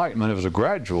stage of enlightenment. It was a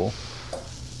gradual.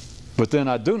 But then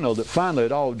I do know that finally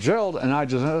it all gelled, and I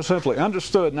just simply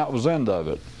understood, and that was the end of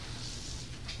it,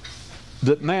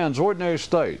 that man's ordinary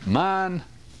state, mine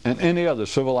and any other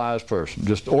civilized person,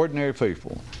 just ordinary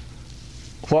people,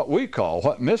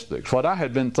 what mystics, what I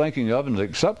had been thinking of and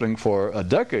accepting for a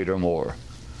decade or more,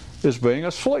 is being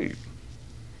asleep.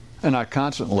 And I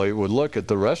constantly would look at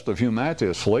the rest of humanity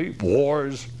asleep,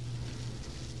 wars,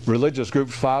 religious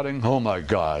groups fighting. Oh my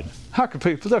God, how can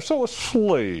people, they're so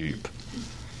asleep.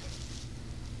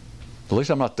 At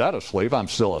least I'm not that asleep. I'm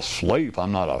still asleep.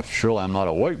 Surely I'm not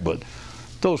awake, but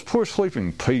those poor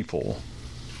sleeping people,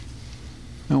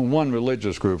 one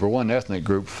religious group or one ethnic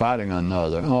group fighting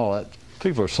another,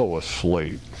 people are so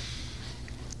asleep.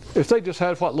 If they just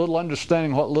had what little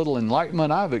understanding, what little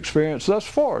enlightenment I've experienced thus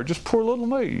far, just poor little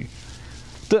me,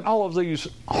 then all of these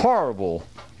horrible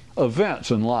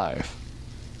events in life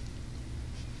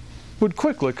would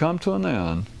quickly come to an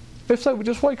end if they would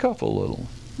just wake up a little.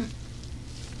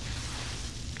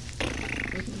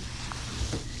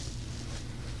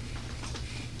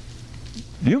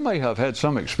 You may have had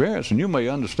some experience and you may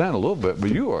understand a little bit, but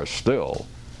you are still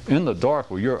in the dark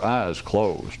with your eyes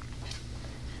closed.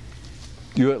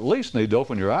 You at least need to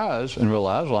open your eyes and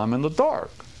realize, well, I'm in the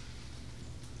dark.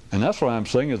 And that's what I'm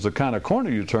saying is the kind of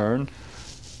corner you turn.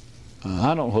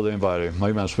 I don't know whether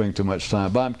maybe I'm spending too much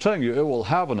time, but I'm telling you, it will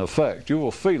have an effect. You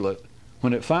will feel it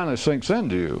when it finally sinks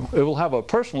into you. It will have a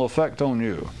personal effect on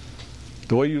you.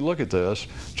 The way you look at this,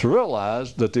 to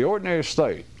realize that the ordinary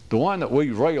state, the one that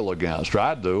we rail against, or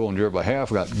I do on your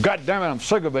behalf, God damn it, I'm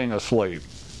sick of being asleep,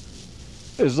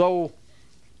 as though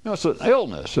it's an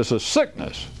illness, it's a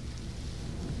sickness.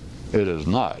 It is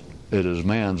not. It is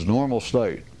man's normal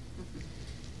state.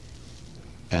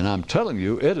 And I'm telling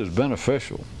you, it is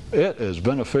beneficial. It is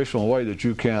beneficial in a way that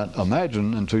you can't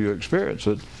imagine until you experience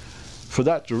it, for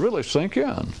that to really sink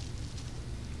in.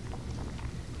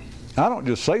 I don't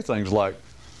just say things like,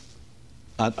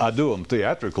 I do them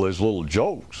theatrically as little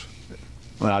jokes.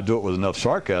 I do it with enough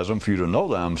sarcasm for you to know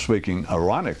that I'm speaking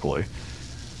ironically.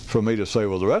 For me to say,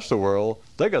 well, the rest of the world,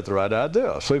 they got the right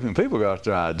idea. Sleeping people got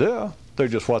their idea. They're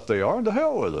just what they are, and to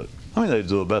hell with it. I mean, they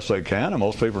do the best they can, and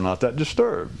most people are not that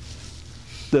disturbed.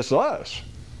 This us.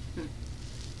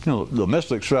 The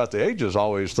mystics throughout the ages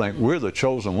always think we're the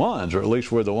chosen ones, or at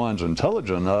least we're the ones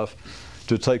intelligent enough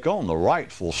to take on the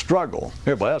rightful struggle.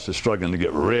 Everybody else is struggling to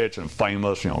get rich and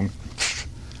famous,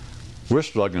 We're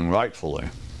struggling rightfully.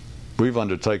 We've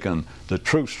undertaken the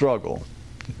true struggle.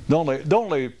 The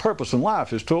only purpose in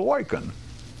life is to awaken.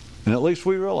 And at least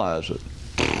we realize it.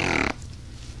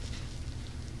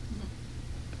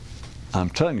 I'm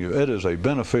telling you, it is a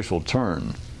beneficial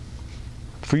turn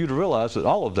for you to realize that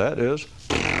all of that is,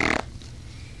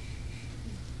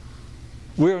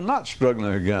 we are not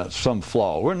struggling against some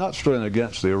flaw. We're not struggling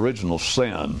against the original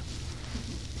sin.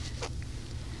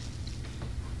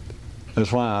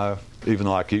 That's why even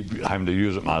though I keep having to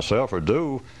use it myself, or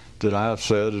do, that I have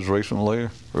said as recently,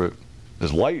 or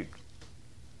as late,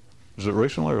 is it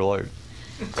recently or late?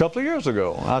 A couple of years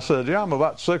ago, I said, I'm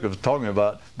about sick of talking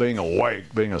about being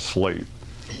awake, being asleep.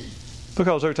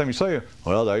 Because every time you say,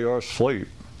 well, there you are asleep.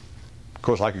 Of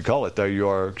course, I could call it, there you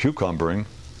are cucumbering.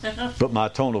 But my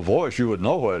tone of voice, you would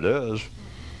know what it is.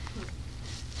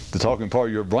 The talking part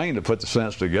of your brain to put the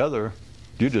sentence together,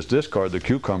 you just discard the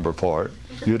cucumber part.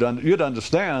 You'd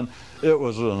understand it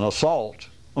was an assault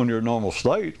on your normal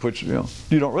state, which, you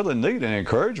don't really need any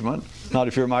encouragement. Not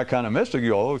if you're my kind of mystic. You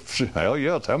go, oh, hell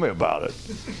yeah, tell me about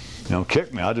it.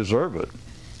 Kick me, I deserve it.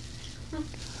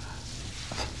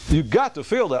 You've got to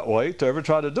feel that way to ever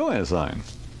try to do anything.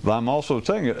 But I'm also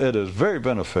telling you, it is very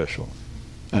beneficial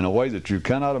in a way that you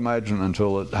cannot imagine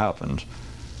until it happens.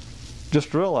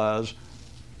 Just realize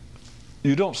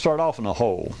you don't start off in a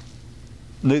hole.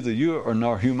 Neither you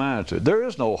nor humanity. There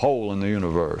is no hole in the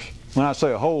universe. When I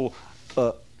say a hole,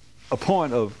 a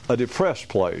point of a depressed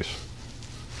place.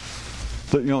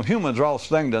 That humans are all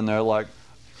standing down there like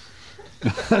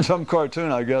some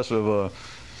cartoon, I guess, of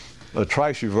a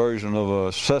trashy version of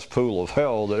a cesspool of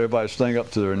hell that everybody's standing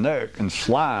up to their neck and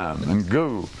slime and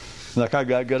goo. Like, I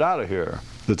got to get out of here.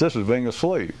 That this is being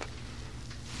asleep.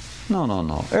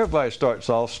 No. Everybody starts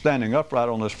off standing upright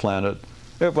on this planet.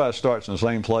 Everybody starts in the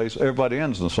same place. Everybody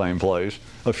ends in the same place,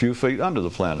 a few feet under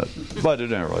the planet. But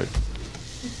at any rate,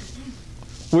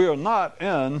 we are not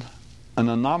in an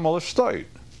anomalous state.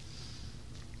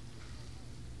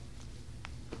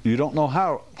 you don't know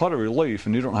what a relief,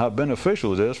 and you don't know how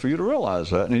beneficial it is for you to realize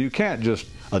that. And you can't just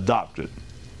adopt it.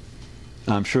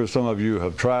 I'm sure some of you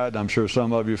have tried. I'm sure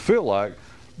some of you feel like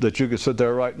that you could sit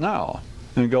there right now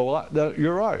and go, well,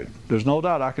 you're right. There's no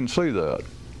doubt I can see that.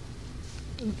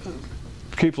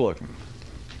 Keep looking.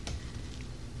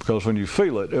 Because when you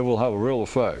feel it, it will have a real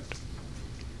effect.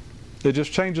 It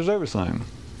just changes everything.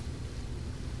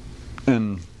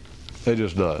 And it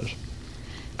just does.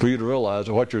 For you to realize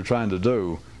that what you're trying to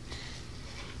do,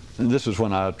 and this is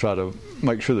when I try to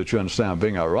make sure that you understand I'm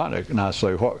being ironic, and I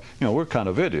say, we're kind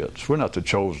of idiots. We're not the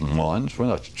chosen ones. We're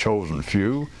not the chosen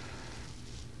few.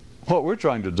 What we're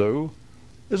trying to do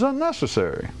is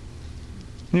unnecessary.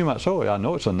 You might say, I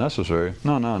know it's unnecessary.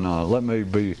 No, let me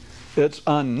be. It's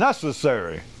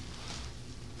unnecessary.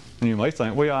 And you may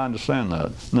think, I understand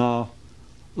that. No,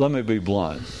 let me be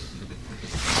blunt.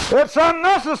 It's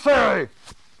unnecessary!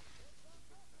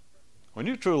 When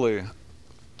you truly,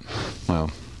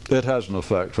 it has an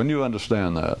effect. When you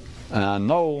understand that, and I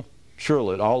know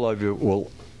surely all of you will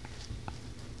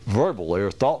verbally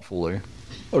or thoughtfully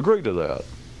agree to that.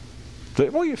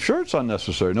 You're sure it's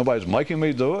unnecessary. Nobody's making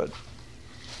me do it.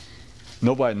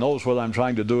 Nobody knows whether I'm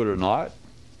trying to do it or not.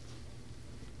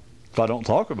 If I don't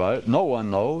talk about it, no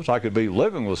one knows. I could be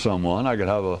living with someone. I could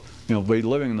have be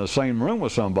living in the same room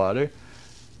with somebody.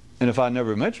 And if I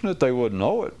never mentioned it, they wouldn't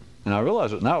know it. And I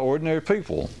realize it now, ordinary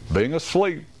people, being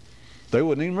asleep, they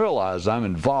wouldn't even realize I'm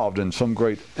involved in some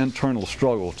great internal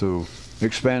struggle to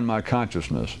expand my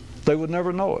consciousness. They would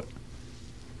never know it.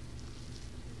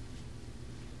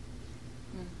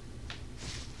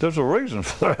 There's a reason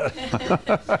for that.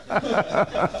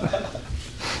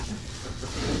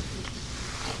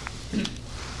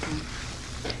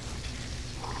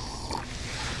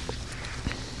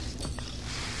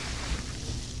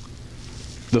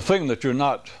 The thing that you're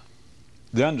not,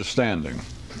 the understanding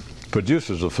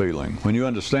produces a feeling. When you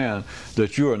understand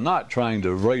that you are not trying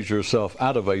to raise yourself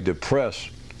out of a depressed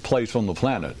place on the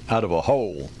planet, out of a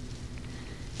hole,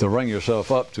 to bring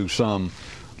yourself up to some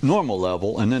normal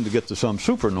level and then to get to some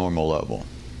supernormal level.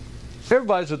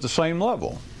 Everybody's at the same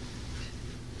level.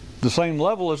 The same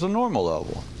level as the normal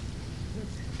level.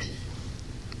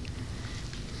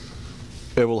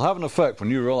 It will have an effect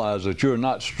when you realize that you're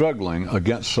not struggling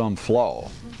against some flaw,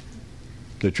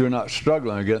 that you're not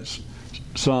struggling against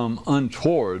some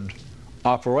untoward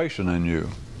operation in you.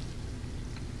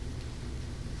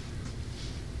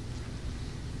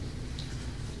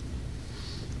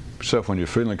 Except when you're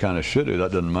feeling kind of shitty,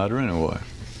 that doesn't matter anyway.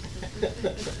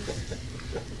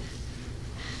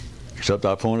 Except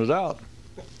I pointed out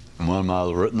in one of my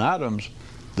written items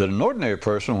that an ordinary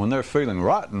person, when they're feeling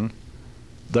rotten,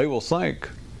 they will think,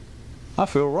 I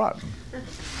feel rotten.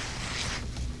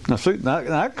 Now see,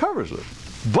 that covers it.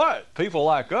 But people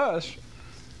like us,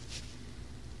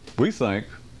 we think,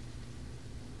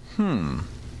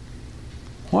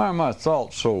 why are my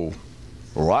thoughts so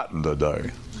rotten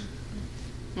today?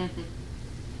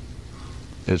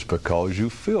 It's because you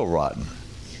feel rotten.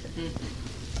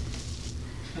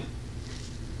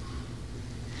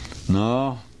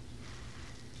 No.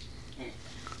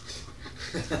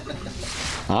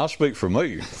 I'll speak for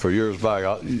me. For years back,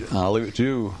 I'll leave it to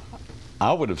you.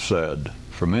 I would have said,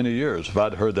 for many years, if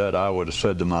I'd heard that, I would have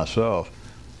said to myself,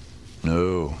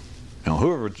 no.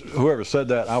 Whoever said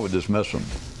that, I would dismiss them.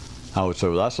 I would say,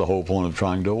 well, that's the whole point of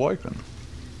trying to awaken.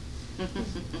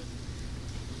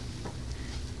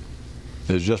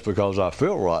 It's just because I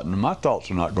feel rotten, my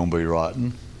thoughts are not going to be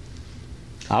rotten.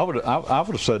 I would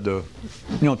have said to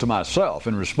myself,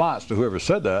 in response to whoever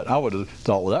said that, I would have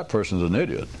thought, well, that person's an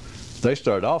idiot. They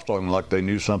started off talking like they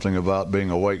knew something about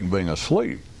being awake and being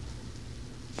asleep.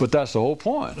 But that's the whole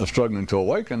point of struggling to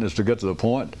awaken, is to get to the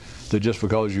point that just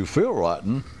because you feel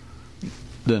rotten,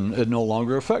 then it no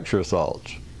longer affects your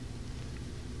thoughts.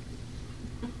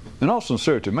 In all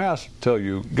sincerity, may I tell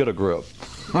you, get a grip.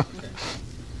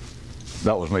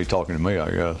 That was me talking to me,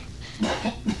 I guess.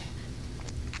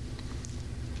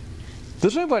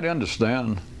 Does anybody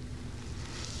understand?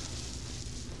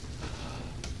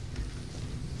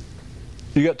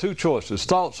 You got two choices.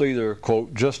 Thoughts either,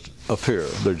 quote, just appear.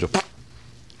 They're just,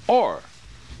 or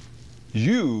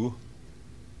you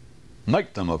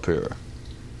make them appear.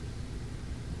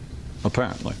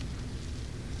 Apparently.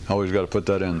 Always got to put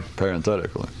that in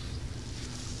parenthetically.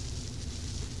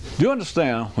 Do you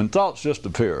understand, when thoughts just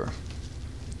appear,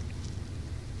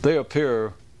 they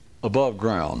appear above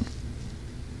ground.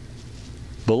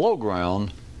 Below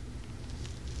ground,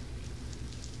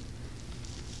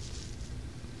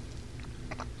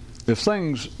 if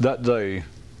things that day,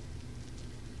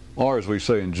 or as we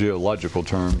say in geological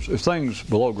terms, if things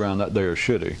below ground that day are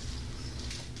shitty,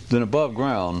 then above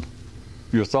ground,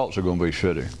 your thoughts are going to be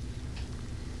shitty.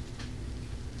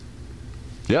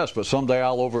 Yes, but someday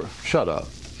I'll shut up.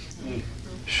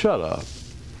 Shut up.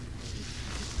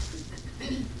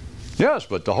 Yes,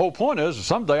 but the whole point is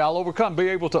someday I'll overcome, be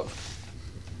able to.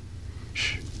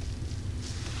 Shh.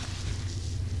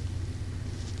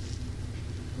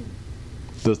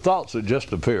 The thoughts that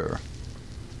just appear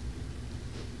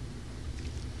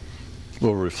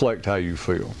will reflect how you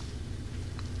feel.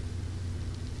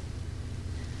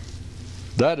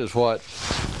 That is what,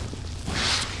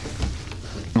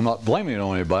 I'm not blaming it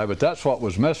on anybody, but that's what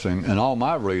was missing in all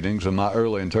my readings and my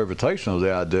early interpretation of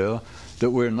the idea that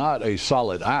we're not a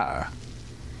solid I.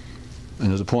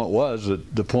 And the point was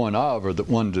that the point of, or the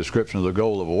one description of the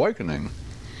goal of awakening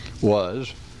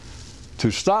was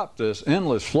to stop this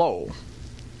endless flow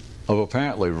of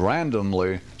apparently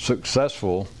randomly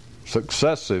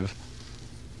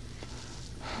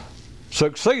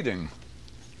succeeding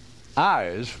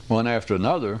eyes, one after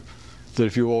another, that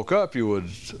if you woke up you would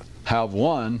have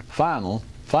one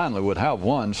finally would have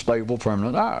one stable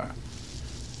permanent eye.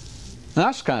 And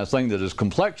that's the kind of thing that is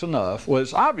complex enough, well,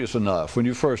 it's obvious enough when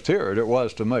you first hear it, it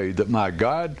was to me, that my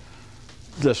God,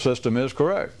 this system is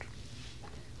correct.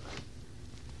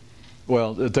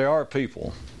 Well, there are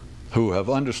people who have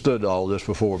understood all this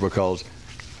before, because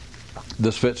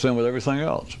this fits in with everything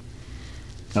else.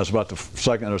 That's about the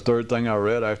second or third thing I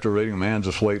read after reading Man's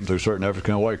Asleep and Through Certain Efforts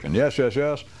Can Awaken. Yes, yes,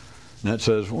 yes. And it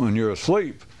says when you're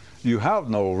asleep, you have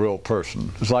no real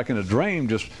person. It's like in a dream,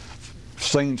 just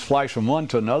scenes flash from one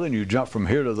to another, and you jump from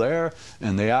here to there,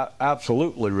 and the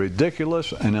absolutely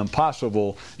ridiculous and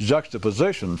impossible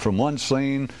juxtaposition from one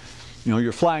scene,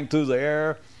 you're flying through the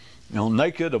air,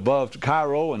 naked above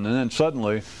Cairo, and then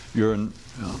suddenly you're in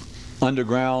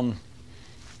underground,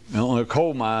 in a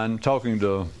coal mine talking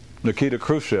to Nikita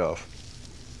Khrushchev.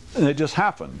 And it just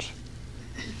happens.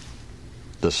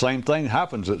 The same thing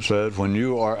happens, it says, when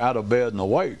you are out of bed and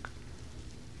awake.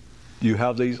 You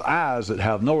have these eyes that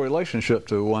have no relationship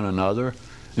to one another.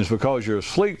 It's because you're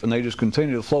asleep and they just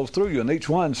continue to flow through you, and each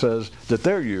one says that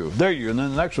they're you, and then the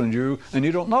next one's you, and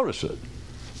you don't notice it.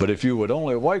 But if you would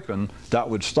only awaken, that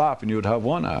would stop and you would have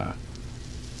one eye.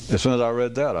 As soon as I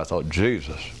read that, I thought,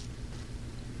 Jesus.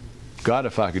 God,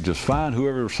 if I could just find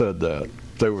whoever said that.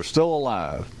 If they were still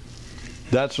alive,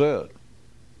 that's it.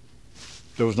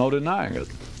 There was no denying it.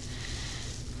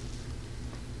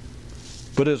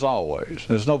 But as always,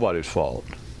 it's nobody's fault.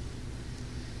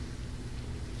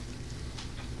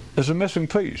 There's a missing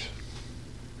piece.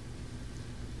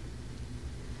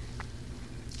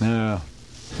 Yeah,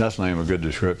 that's the name of a good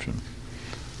description.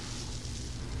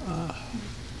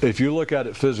 If you look at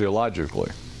it physiologically,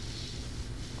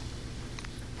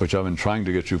 which I've been trying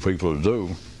to get you people to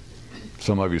do,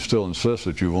 some of you still insist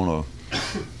that you won't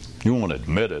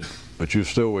admit it, but you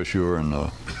still wish you were in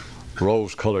the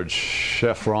rose-colored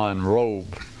chevron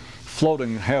robe,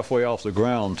 floating halfway off the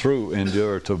ground through India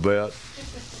or Tibet,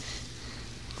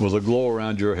 with a glow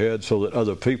around your head so that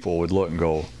other people would look and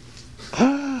go,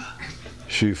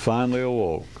 she finally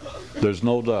awoke. There's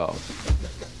no doubt.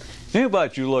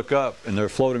 Anybody you look up and they're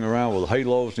floating around with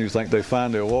halos and you think they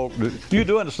finally awoke, you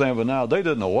do understand, but now they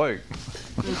didn't awake.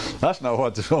 That's not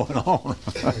what's going on.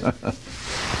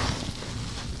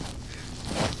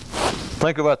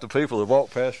 Think about the people that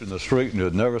walk past you in the street and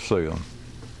you'd never see them,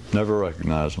 never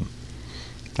recognize them.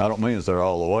 I don't mean that they're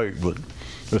all awake, but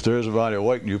if there is anybody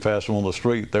awake and you pass them on the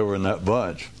street, they were in that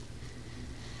bunch.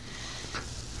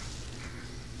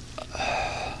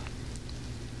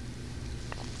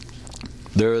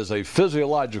 There is a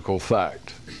physiological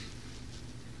fact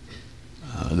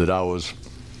that I was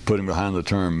putting behind the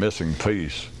term missing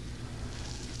piece.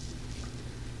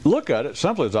 Look at it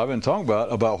simply as I've been talking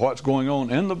about what's going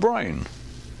on in the brain.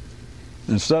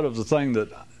 Instead of the thing that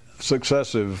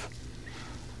successive,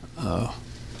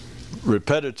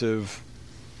 repetitive,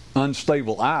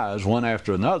 unstable eyes, one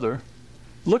after another,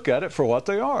 look at it for what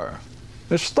they are.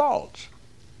 It's thoughts.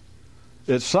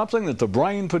 It's something that the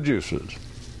brain produces.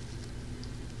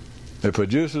 It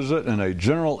produces it in a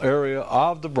general area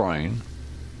of the brain.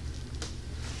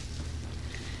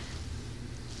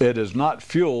 It is not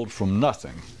fueled from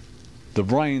nothing. The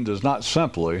brain does not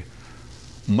simply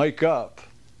make up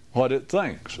what it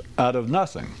thinks out of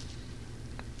nothing,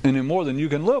 any more than you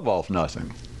can live off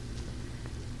nothing.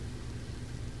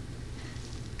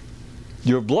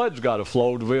 Your blood's got to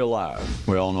flow to be alive.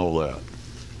 We all know that.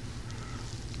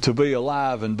 To be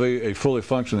alive and be a fully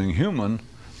functioning human,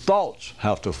 thoughts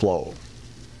have to flow.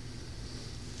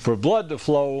 For blood to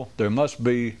flow, there must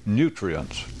be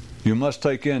nutrients. You must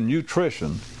take in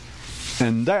nutrition,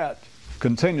 and that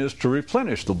continues to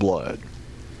replenish the blood.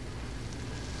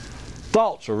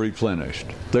 Thoughts are replenished.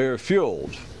 They are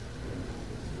fueled.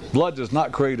 Blood does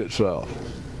not create itself.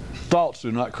 Thoughts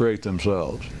do not create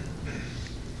themselves.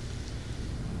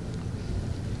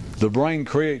 The brain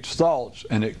creates thoughts,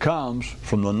 and it comes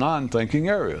from the non-thinking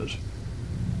areas.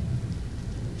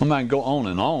 I might go on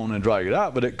and drag it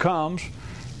out, but it comes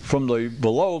from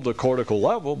below the cortical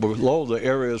level, below the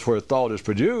areas where thought is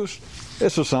produced.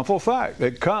 It's a simple fact.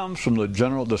 It comes from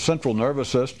the central nervous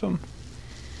system,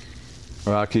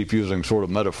 or I keep using sort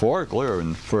of metaphorically, or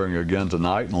referring again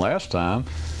tonight and last time.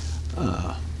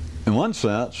 In one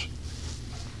sense,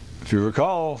 if you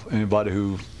recall, anybody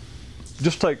who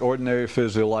just take ordinary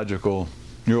physiological,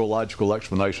 neurological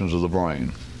explanations of the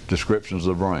brain, descriptions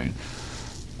of the brain,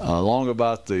 along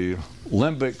about the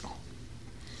limbic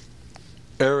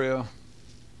area,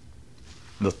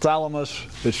 the thalamus,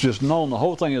 it's just known, the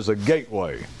whole thing is a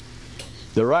gateway.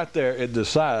 That right there, it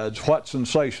decides what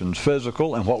sensations,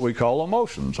 physical and what we call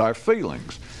emotions, our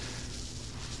feelings.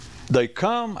 They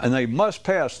come and they must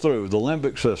pass through the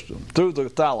limbic system, through the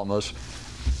thalamus,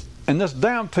 and this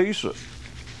damn piece of,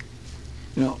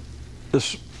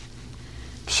 this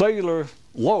cellular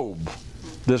lobe,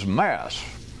 this mass,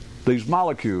 these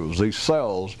molecules, these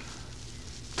cells,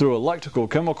 through electrical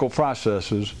chemical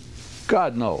processes,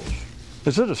 God knows.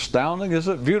 Is it astounding? Is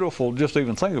it beautiful just to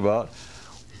even think about?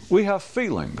 We have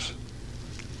feelings.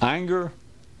 Anger,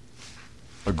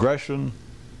 aggression,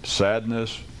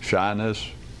 sadness, shyness,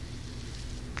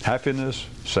 happiness,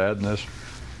 sadness.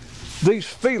 These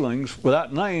feelings,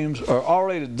 without names, are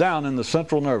already down in the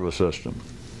central nervous system.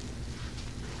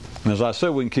 And as I said,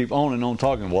 we can keep on and on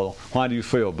talking, well, why do you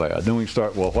feel bad? Then we can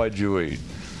start, well, what did you eat?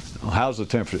 How's the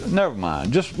temperature? Never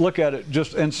mind. Just look at it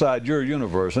just inside your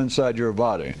universe, inside your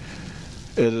body.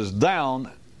 It is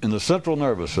down in the central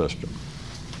nervous system.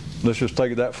 Let's just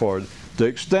take it that far. The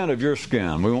extent of your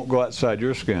skin, we won't go outside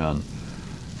your skin.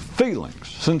 Feelings,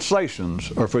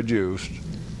 sensations are produced.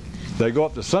 They go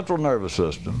up the central nervous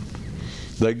system.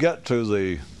 They get to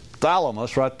the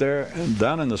thalamus right there, and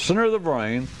down in the center of the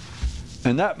brain,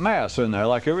 and that mass in there,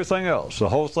 like everything else, the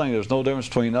whole thing, there's no difference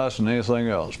between us and anything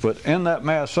else. But in that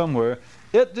mass somewhere,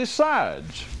 it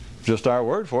decides, just our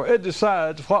word for it, it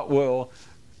decides what will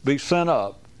be sent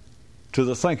up to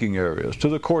the thinking areas, to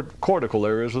the cortical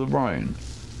areas of the brain.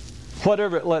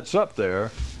 Whatever it lets up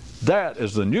there, that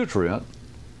is the nutrient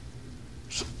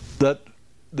that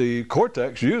the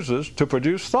cortex uses to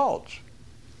produce thoughts.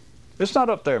 It's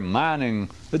not up there mining.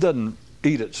 It doesn't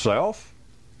eat itself.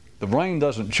 The brain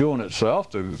doesn't chew on itself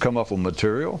to come up with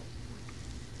material.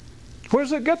 Where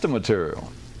does it get the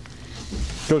material?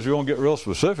 Because you want to get real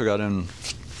specific,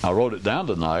 I wrote it down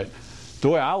tonight. The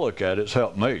way I look at it's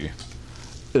helped me,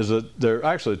 is that there are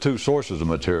actually two sources of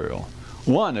material.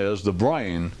 One is the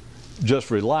brain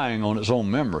just relying on its own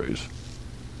memories,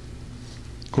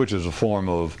 which is a form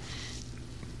of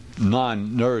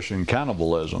non-nourishing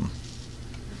cannibalism.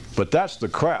 But that's the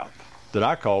crap that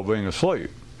I call being asleep.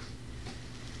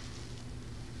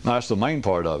 That's the main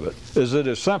part of it, is it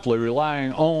is simply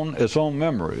relying on its own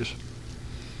memories,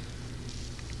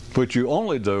 which you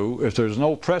only do if there's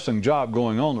no pressing job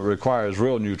going on that requires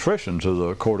real nutrition to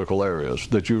the cortical areas,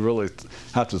 that you really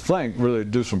have to think, really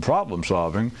do some problem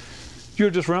solving. You're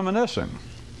just reminiscing.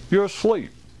 You're asleep.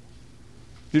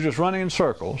 You're just running in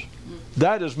circles.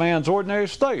 That is man's ordinary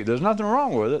state. There's nothing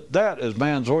wrong with it. That is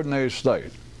man's ordinary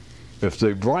state. If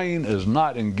the brain is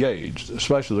not engaged,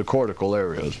 especially the cortical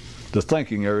areas, the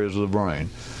thinking areas of the brain,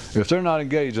 if they're not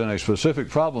engaged in a specific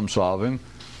problem solving,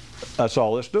 that's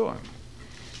all it's doing.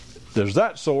 There's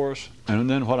that source, and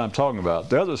then what I'm talking about.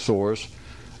 The other source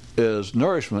is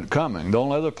nourishment coming, the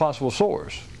only other possible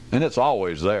source. And it's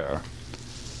always there.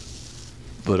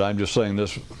 But I'm just saying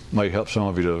this may help some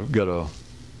of you to get a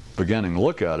beginning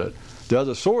look at it. The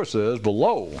other source is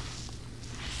below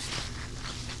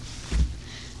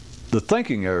the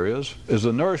thinking areas, is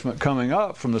the nourishment coming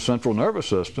up from the central nervous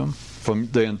system,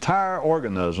 from the entire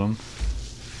organism,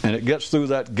 and it gets through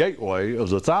that gateway of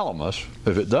the thalamus,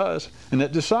 if it does, and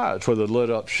it decides whether to let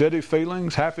up shitty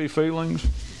feelings, happy feelings,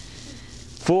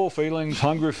 full feelings,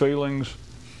 hungry feelings,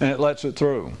 and it lets it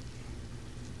through.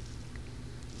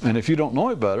 And if you don't know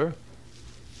it better,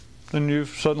 then you're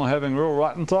suddenly having real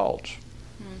rotten thoughts.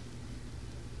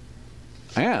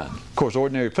 And, of course,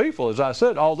 ordinary people, as I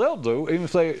said, all they'll do, even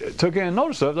if they took any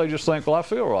notice of it, they just think, well, I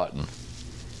feel rotten.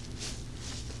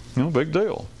 Big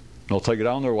deal. They'll take it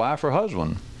out on their wife or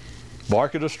husband,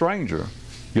 bark at a stranger,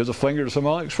 give the finger to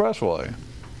someone on the expressway.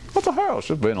 What the hell? It's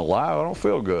just being alive. I don't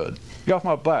feel good. Get off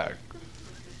my back.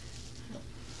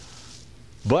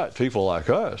 But people like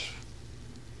us,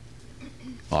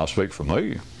 I'll speak for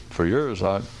me. For years,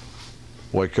 I'd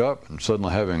wake up and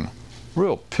suddenly having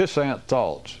real pissant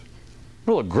thoughts,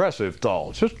 real aggressive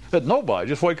thoughts. Just at nobody.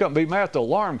 Just wake up and be mad at the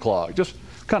alarm clock. Just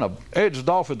kind of edged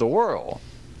off at the world.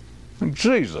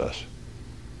 Jesus.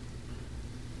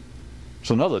 It's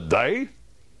another day?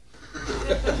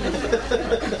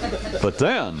 But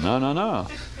then, no.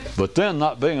 But then,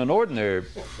 not being an ordinary,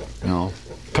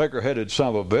 pecker-headed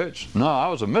son of a bitch. No, I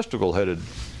was a mystical-headed,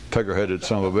 pecker-headed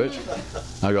son of a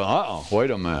bitch. I go, wait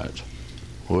a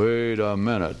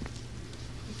minute.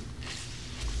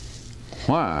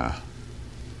 Why?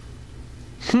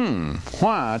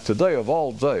 Why, today of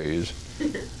all days,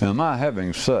 am I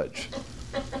having such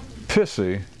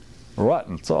pissy,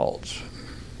 rotten thoughts?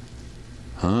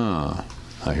 Now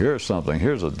here's something.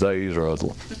 Here's a day's or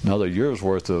another year's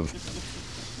worth of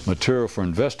material for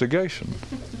investigation.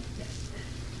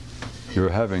 You're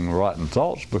having rotten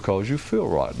thoughts because you feel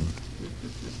rotten.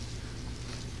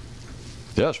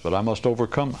 Yes, but I must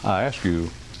overcome. I ask you,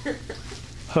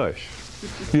 hush.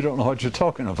 You don't know what you're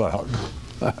talking about.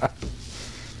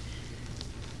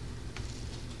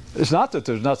 It's not that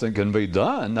there's nothing can be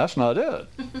done. That's not it.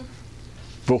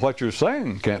 But what you're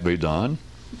saying can't be done.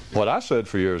 What I said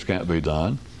for years can't be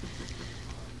done.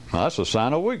 Now, that's a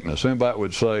sign of weakness. Anybody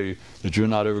would say that you're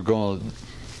not ever going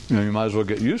to, you might as well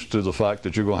get used to the fact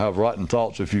that you're going to have rotten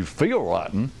thoughts if you feel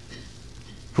rotten.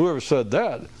 Whoever said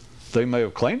that, they may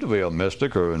have claimed to be a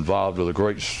mystic or involved with a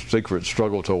great secret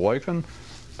struggle to awaken,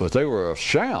 but they were a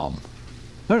sham.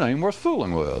 They're not even worth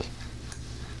fooling with.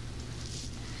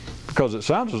 Because it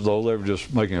sounds as though they were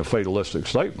just making a fatalistic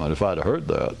statement if I'd have heard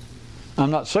that.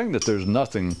 I'm not saying that there's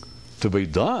nothing to be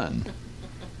done,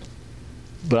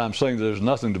 but I'm saying there's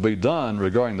nothing to be done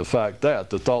regarding the fact that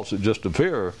the thoughts that just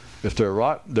appear, if they're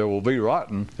rotten, there will be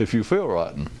rotten if you feel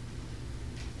rotten.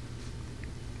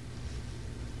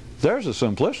 There's the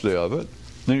simplicity of it.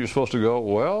 Then you're supposed to go,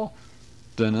 well,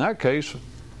 then in that case,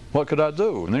 what could I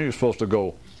do? And then you're supposed to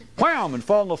go, wham, and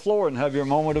fall on the floor and have your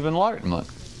moment of enlightenment.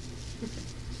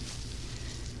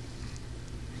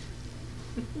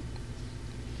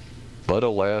 But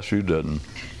alas, you didn't.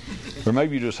 Or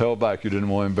maybe you just held back. You didn't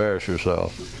want to embarrass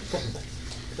yourself.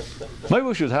 Maybe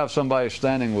we should have somebody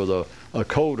standing with a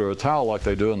coat or a towel like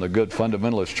they do in the good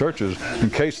fundamentalist churches in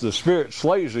case the spirit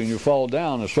slays you and you fall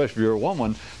down, especially if you're a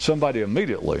woman, somebody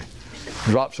immediately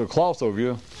drops a cloth over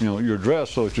you, your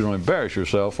dress, so that you don't embarrass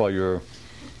yourself while you're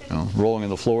rolling on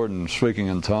the floor and speaking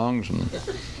in tongues and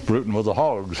rooting with the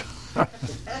hogs.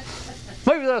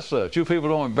 Maybe that's it. You people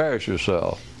don't embarrass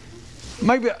yourself.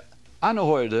 Maybe, I know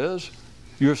what it is.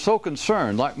 You're so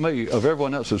concerned, like me, of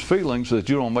everyone else's feelings that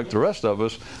you don't make the rest of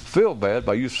us feel bad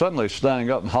by you suddenly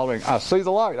standing up and hollering, I see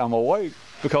the light, I'm awake,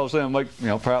 because then make,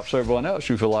 perhaps everyone else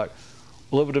you feel like,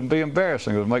 well, it would be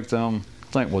embarrassing. It would make them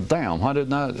think, well, damn, why didn't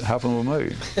that happen with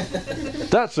me?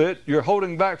 That's it. You're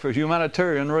holding back for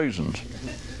humanitarian reasons.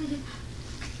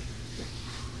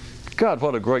 God,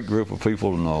 what a great group of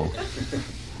people to know.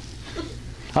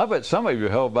 I bet some of you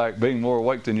held back being more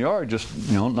awake than you are,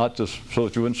 just, not just so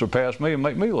that you wouldn't surpass me and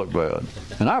make me look bad.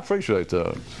 And I appreciate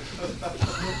that.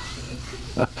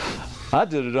 I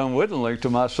did it unwittingly to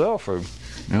myself for,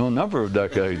 a number of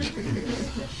decades.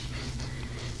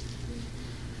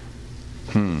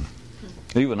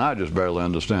 Even I just barely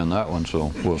understand that one,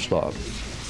 so we'll stop.